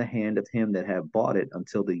remain in the hand of him that have bought it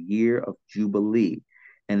until the year of Jubilee.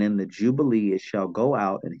 And in the Jubilee it shall go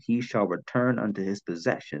out, and he shall return unto his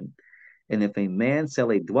possession. And if a man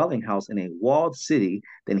sell a dwelling house in a walled city,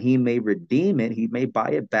 then he may redeem it. He may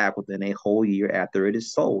buy it back within a whole year after it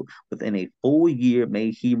is sold. Within a full year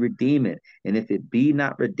may he redeem it. And if it be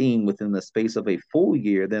not redeemed within the space of a full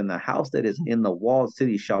year, then the house that is in the walled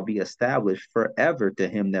city shall be established forever to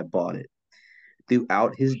him that bought it.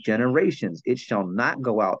 Throughout his generations, it shall not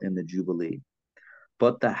go out in the Jubilee.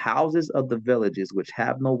 But the houses of the villages which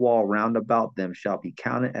have no wall round about them shall be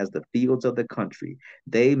counted as the fields of the country.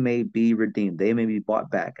 They may be redeemed, they may be bought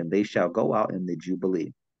back, and they shall go out in the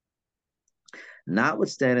Jubilee.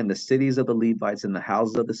 Notwithstanding the cities of the Levites and the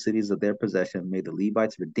houses of the cities of their possession may the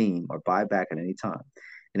Levites redeem or buy back at any time.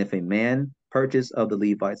 And if a man purchase of the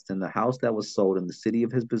Levites, then the house that was sold in the city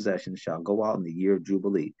of his possession shall go out in the year of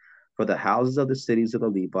Jubilee. For the houses of the cities of the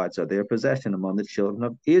Levites are their possession among the children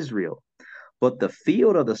of Israel. But the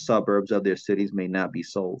field of the suburbs of their cities may not be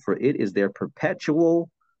sold, for it is their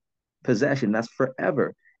perpetual possession. That's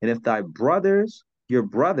forever. And if your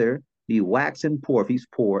brother, be waxen poor, if he's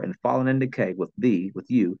poor and fallen in decay with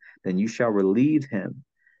you, then you shall relieve him.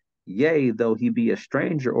 Yea, though he be a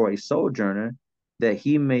stranger or a sojourner, that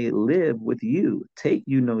he may live with you. Take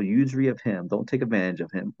you no usury of him, don't take advantage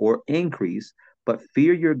of him, or increase, but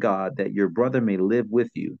fear your God, that your brother may live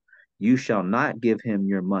with you. You shall not give him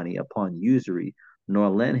your money upon usury, nor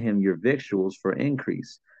lend him your victuals for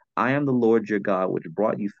increase. I am the Lord your God, which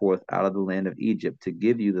brought you forth out of the land of Egypt, to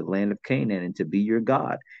give you the land of Canaan, and to be your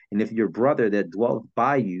God. And if your brother that dwelleth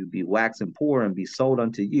by you be waxen poor and be sold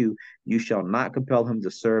unto you, you shall not compel him to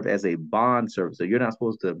serve as a bond servant. So you're not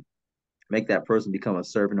supposed to make that person become a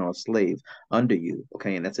servant or a slave under you.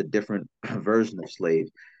 Okay, and that's a different version of slave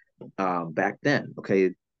back then.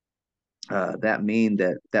 Okay, that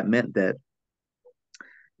meant that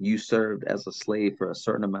you served as a slave for a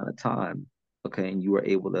certain amount of time. Okay, and you were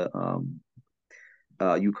able to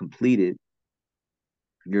you completed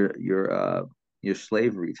your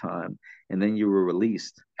slavery time, and then you were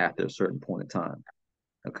released after a certain point in time.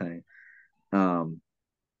 Okay. Um,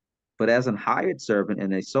 but as an hired servant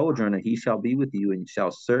and a sojourner, he shall be with you and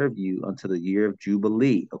shall serve you until the year of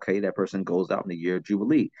Jubilee. Okay, that person goes out in the year of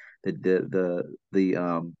Jubilee, the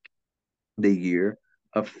year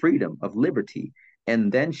of freedom, of liberty.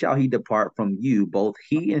 And then shall he depart from you, both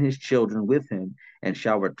he and his children with him, and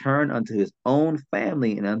shall return unto his own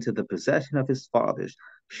family and unto the possession of his fathers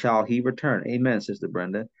shall he return. Amen, Sister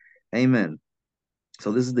Brenda. Amen.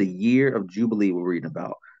 So this is the year of Jubilee we're reading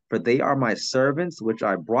about. For they are my servants, which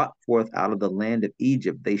I brought forth out of the land of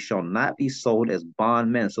Egypt. They shall not be sold as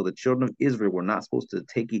bondmen. So the children of Israel were not supposed to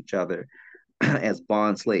take each other as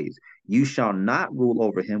bond slaves. You shall not rule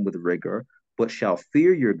over him with rigor, but shall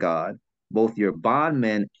fear your God. Both your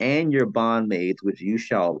bondmen and your bondmaids, which you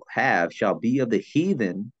shall have, shall be of the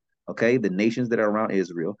heathen, okay, the nations that are around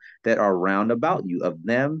Israel, that are round about you. Of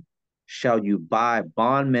them shall you buy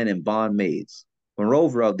bondmen and bondmaids.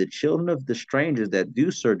 Moreover, of the children of the strangers that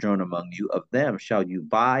do sojourn among you, of them shall you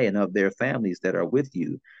buy, and of their families that are with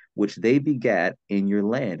you, which they begat in your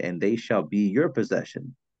land, and they shall be your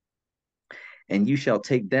possession. And you shall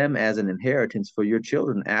take them as an inheritance for your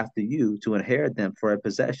children after you, to inherit them for a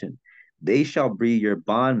possession. They shall be your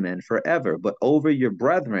bondmen forever. But over your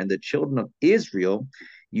brethren, the children of Israel,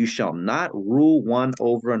 you shall not rule one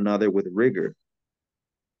over another with rigor.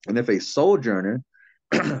 And if a sojourner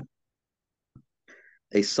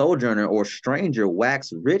or stranger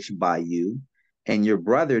wax rich by you, and your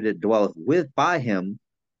brother that dwelleth with by him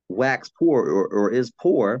wax poor or is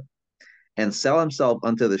poor, and sell himself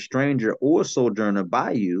unto the stranger or sojourner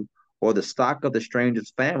by you, or the stock of the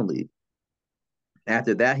stranger's family,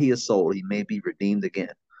 after that he is sold, he may be redeemed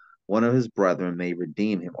again. One of his brethren may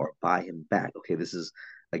redeem him or buy him back. Okay, this is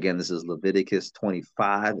Leviticus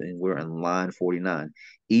 25, and we're in line 49.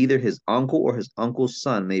 Either his uncle or his uncle's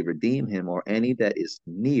son may redeem him, or any that is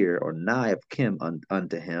near or nigh of kin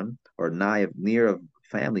unto him, or near of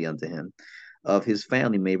family unto him, of his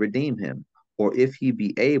family may redeem him. Or if he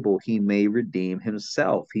be able, he may redeem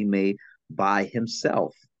himself. He may buy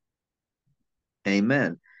himself.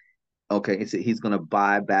 Amen. Okay, so he's going to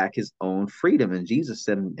buy back his own freedom. And Jesus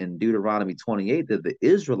said in Deuteronomy 28 that the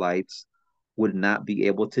Israelites would not be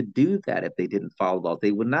able to do that if they didn't follow the law.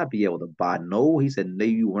 They would not be able to buy. No, he said, no,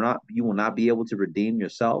 you will not be able to redeem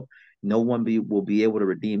yourself. No one will be able to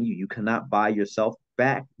redeem you. You cannot buy yourself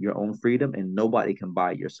back your own freedom, and nobody can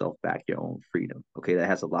buy yourself back your own freedom. Okay, that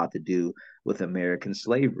has a lot to do with American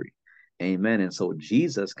slavery. Amen. And so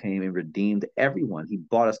Jesus came and redeemed everyone. He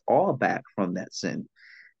bought us all back from that sin.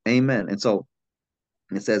 Amen. And so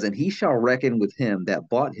it says, and he shall reckon with him that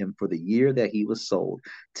bought him for the year that he was sold,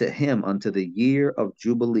 to him unto the year of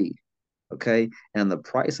Jubilee. Okay, and the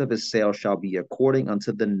price of his sale shall be according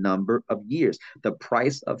unto the number of years. The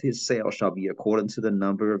price of his sale shall be according to the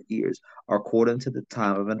number of years. According to the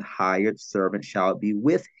time of an hired servant shall it be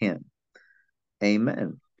with him.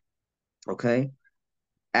 Amen. Okay.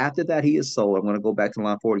 After that he is sold, I'm going to go back to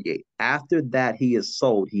line 48. After that he is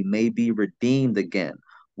sold, he may be redeemed again.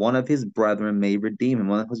 One of his brethren may redeem him.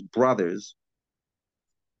 One of his brothers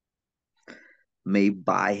may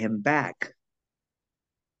buy him back.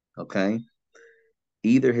 Okay.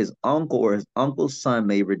 Either his uncle or his uncle's son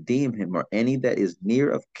may redeem him, or any that is near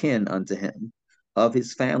of kin unto him of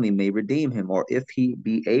his family may redeem him, or if he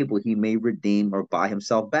be able, he may redeem or buy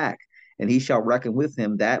himself back, and he shall reckon with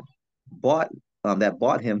him bought that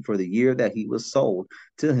bought him for the year that he was sold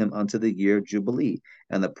to him unto the year of Jubilee.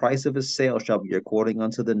 And the price of his sale shall be according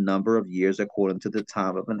unto the number of years, according to the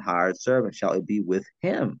time of an hired servant shall it be with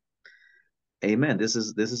him. Amen. This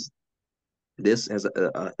has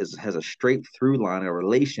a straight through line, a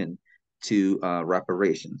relation to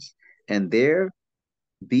reparations. And there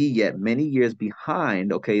be yet many years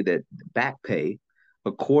behind, okay, that back pay,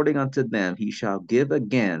 according unto them, he shall give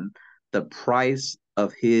again the price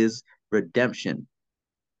of his redemption,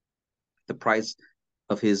 the price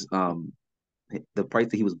of his the price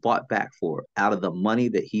that he was bought back for, out of the money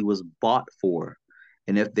that he was bought for.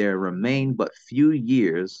 And if there remain but few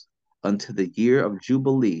years unto the year of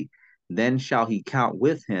Jubilee, then shall he count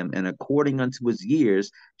with him, and according unto his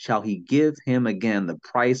years shall he give him again the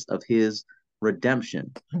price of his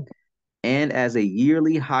redemption. And as a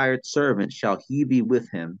yearly hired servant shall he be with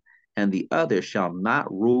him, and the other shall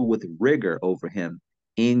not rule with rigor over him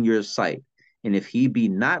in your sight. And if he be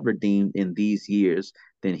not redeemed in these years,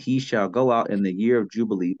 then he shall go out in the year of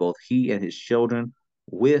Jubilee, both he and his children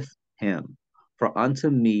with him. For unto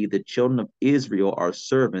me the children of Israel are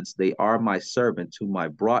servants, they are my servants, whom I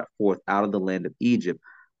brought forth out of the land of Egypt.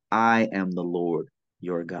 I am the Lord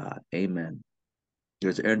your God. Amen.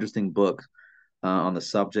 There's an interesting book on the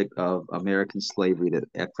subject of American slavery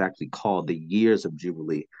that's actually called The Years of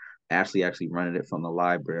Jubilee. Ashley actually rented it from the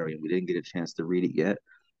library, and we didn't get a chance to read it yet.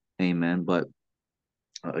 Amen. But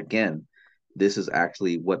again, this is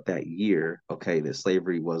actually what that year, okay, that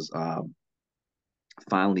slavery was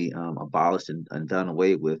finally abolished and done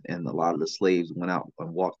away with, and a lot of the slaves went out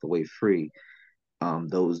and walked away free.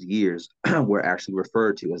 Those years were actually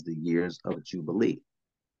referred to as the years of Jubilee.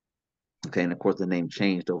 Okay, and of course the name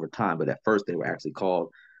changed over time, but at first they were actually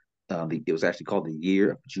called it was actually called the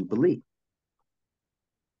year of Jubilee.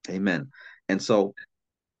 Amen. And so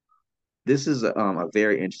this is a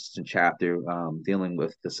very interesting chapter dealing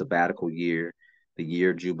with the sabbatical year, the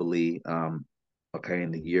year of Jubilee, okay,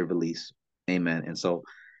 and the year of release. Amen. And so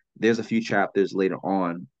there's a few chapters later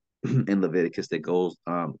on in Leviticus that goes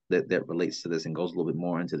that relates to this and goes a little bit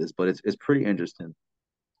more into this, but it's pretty interesting.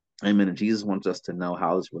 Amen. And Jesus wants us to know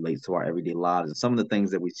how this relates to our everyday lives and some of the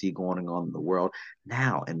things that we see going on in the world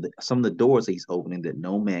now, and some of the doors that he's opening that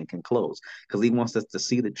no man can close, because he wants us to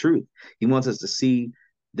see the truth. He wants us to see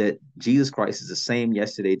that Jesus Christ is the same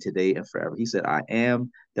yesterday, today, and forever. He said, I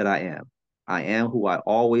am that I am. I am who I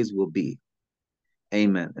always will be.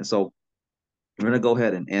 Amen. And so we're going to go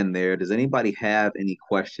ahead and end there. Does anybody have any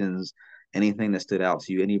questions, anything that stood out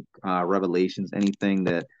to you, any revelations, anything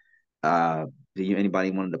that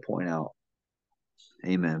anybody wanted to point out?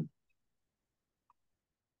 Amen.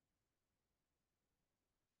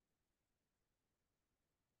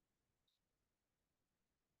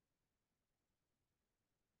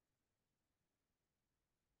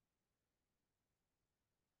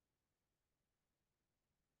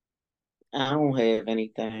 I don't have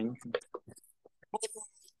anything.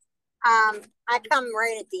 I come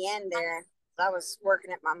right at the end there. I was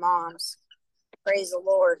working at my mom's. Praise the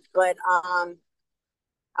Lord. But I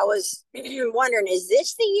was wondering, is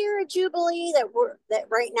this the year of Jubilee that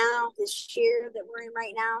right now, this year that we're in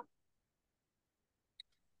right now?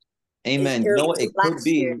 Amen. You know what? It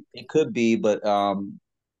could be, but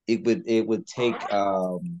it would take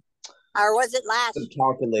or was it last year?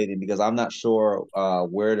 Calculating, because I'm not sure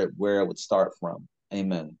where it would start from.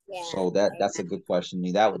 Amen. Yeah, so that's a good question. I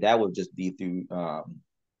mean, that would just be through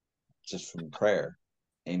just from prayer.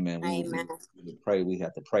 Amen. We would pray. We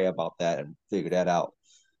have to pray about that and figure that out.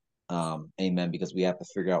 Amen. Because we have to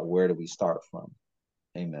figure out where do we start from.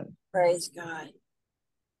 Amen. Praise God.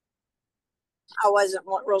 I wasn't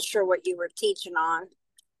real sure what you were teaching on.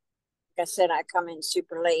 Like I said, I come in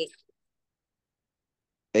super late.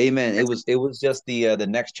 Amen. It was just the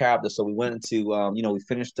next chapter. So we went into we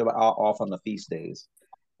finished off on the feast days,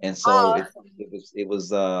 and so it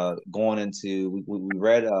was going into we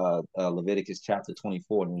read Leviticus chapter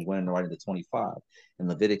 24, and we went right into 25. And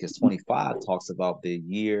Leviticus 25 talks about the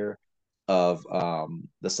year of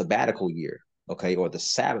the sabbatical year, okay, or the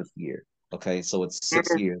Sabbath year. Okay, so it's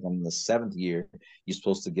 6 years. And the 7th year, you're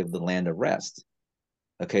supposed to give the land a rest.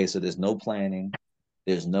 Okay, so there's no planning,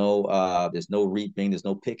 there's no reaping, there's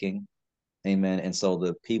no picking. Amen. And so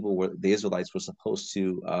the Israelites were supposed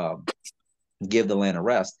to give the land a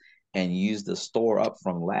rest and use the store up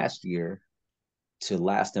from last year to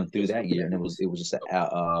last them through that year. And it was just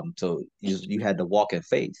so you had to walk in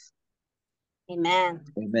faith. Amen.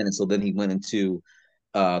 Amen. And so then he went into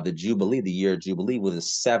the Jubilee, the year of Jubilee, with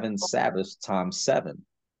his 7 Sabbaths times 7.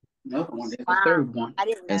 Another one is the third one. I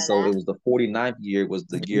didn't know And so that. it was the 49th year was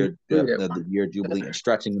the year the year of Jubilee, and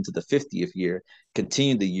stretching into the 50th year,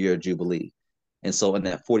 continued the year of Jubilee. And so in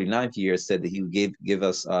that 49th year, it said that he would give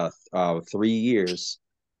us 3 years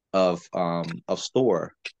of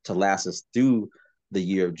store to last us through the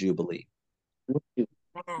year of Jubilee.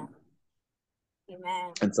 Amen.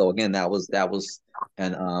 Amen. And so again, that was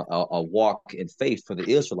a walk in faith for the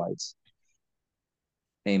Israelites.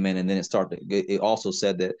 Amen. And then it also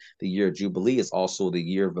said that the year of Jubilee is also the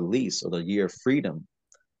year of release, or the year of freedom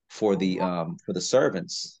for the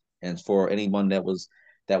servants, and for anyone that was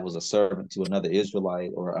a servant to another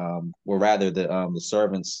Israelite, or rather the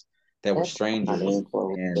servants that were strangers,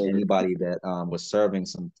 and anybody that was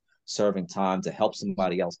serving time to help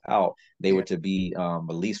somebody else out, they were to be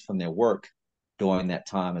released from their work during that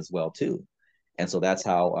time as well too. And so that's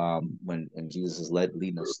how when Jesus is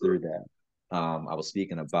leading us through that. I was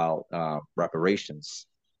speaking about reparations,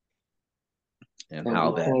 and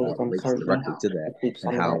how that relates directly to that,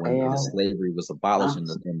 and how when the slavery was abolished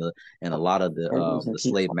and a lot of the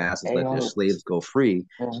slave masters let their slaves go free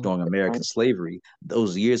during American slavery,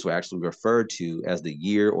 those years were actually referred to as the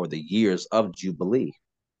year or the years of Jubilee.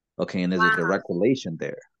 Okay, and there's a direct relation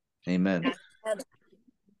there. Amen.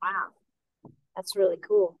 Wow, that's really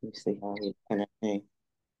cool. Let's see how he connect.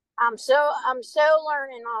 I'm so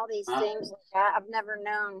learning all these things. I've never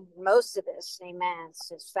known most of this. Amen. It's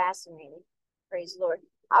just fascinating. Praise the Lord.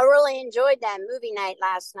 I really enjoyed that movie night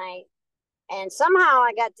last night, and somehow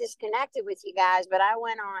I got disconnected with you guys, but I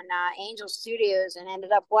went on Angel Studios and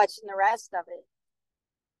ended up watching the rest of it.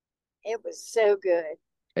 It was so good.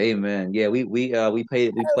 Amen. Yeah, we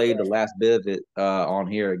played the last bit of it on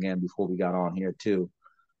here again before we got on here too.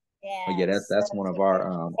 Yeah. But yeah, that's one of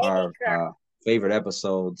our favorite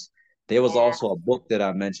episodes. There was also a book that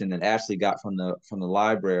I mentioned that Ashley got from the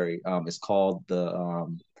library. It's called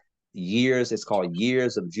Years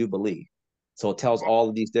of Jubilee. So it tells all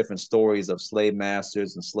of these different stories of slave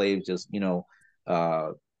masters and slaves just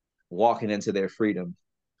walking into their freedom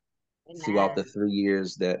throughout the 3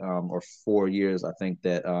 years that or 4 years, I think,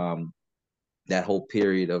 that that whole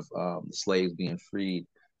period of slaves being freed.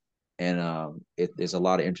 And there's a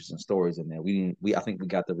lot of interesting stories in there. I think we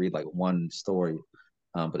got to read like one story,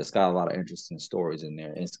 but it's got a lot of interesting stories in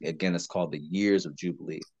there. And it's called the Years of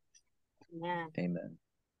Jubilee. Amen. Amen.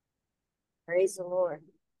 Praise the Lord.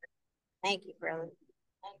 Thank you, brother.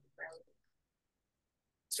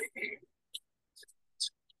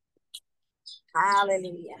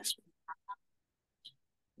 Hallelujah.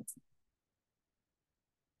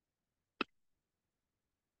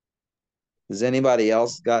 Does anybody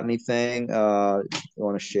else got anything you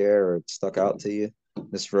want to share or stuck out to you?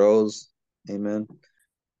 Miss Rose? Amen.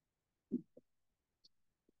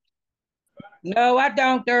 No, I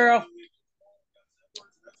don't, girl.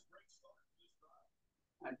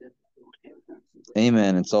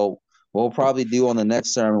 Amen. And so what we'll probably do on the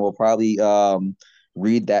next sermon, we'll probably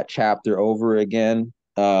read that chapter over again,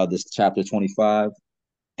 this chapter 25.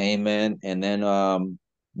 Amen. And then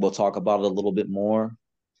we'll talk about it a little bit more,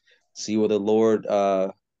 see where the Lord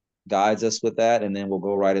guides us with that, and then we'll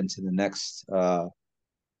go right into the next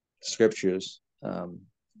scriptures,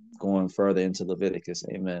 going further into Leviticus.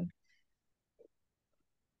 Amen.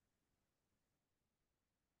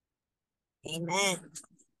 Amen.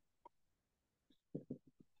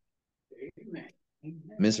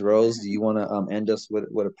 Miss Rose, do you want to end us with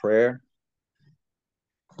a prayer?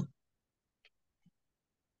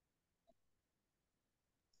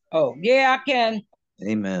 Oh, yeah, I can.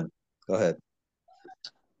 Amen. Go ahead.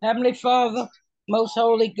 Heavenly Father, most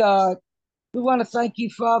holy God, we want to thank you,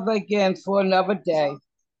 Father, again for another day.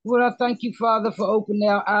 We want to thank you, Father, for opening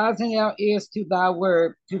our eyes and our ears to thy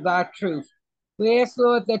word, to thy truth. We ask,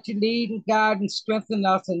 Lord, that you lead and guide and strengthen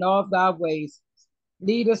us in all thy ways.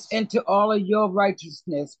 Lead us into all of your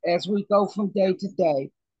righteousness as we go from day to day.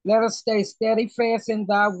 Let us stay steadfast in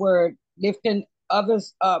thy word, lifting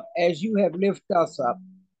others up as you have lifted us up.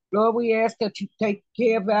 Lord, we ask that you take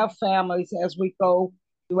care of our families as we go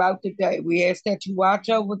throughout the day. We ask that you watch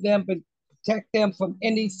over them and protect them from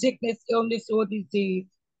any sickness, illness, or disease.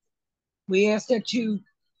 We ask that you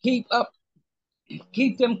keep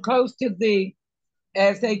them close to thee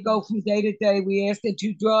as they go from day to day. We ask that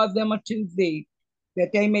you draw them unto thee,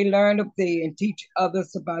 that they may learn of thee and teach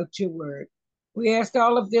others about your word. We ask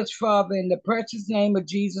all of this, Father, in the precious name of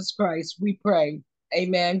Jesus Christ, we pray.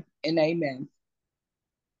 Amen and amen.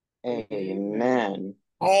 Amen.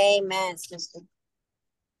 Amen, sister.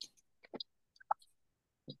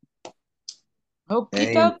 Okie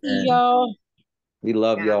Amen. dokie, y'all. We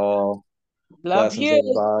love y'all. Love Blessings, you.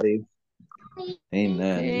 everybody.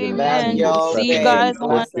 Amen. We're going to Love Amen. continue to y'all. press See you into Stay guys these on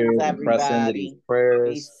blessings, scriptures and press into these everybody. Be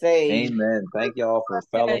prayers. safe. Amen. Thank y'all for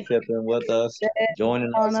Okay. fellowshipping with us,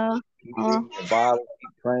 joining us, Anna. reading the Bible, keep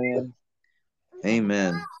praying.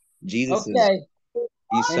 Amen. Jesus is Okay.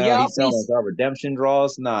 he's And y'all telling us our redemption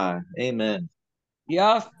draws nigh. Amen.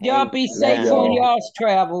 y'all be Love safe Amen. on y'all. y'all's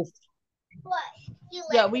travels.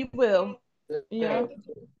 Yeah, we will. Yeah.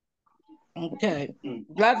 Okay.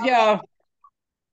 Love y'all.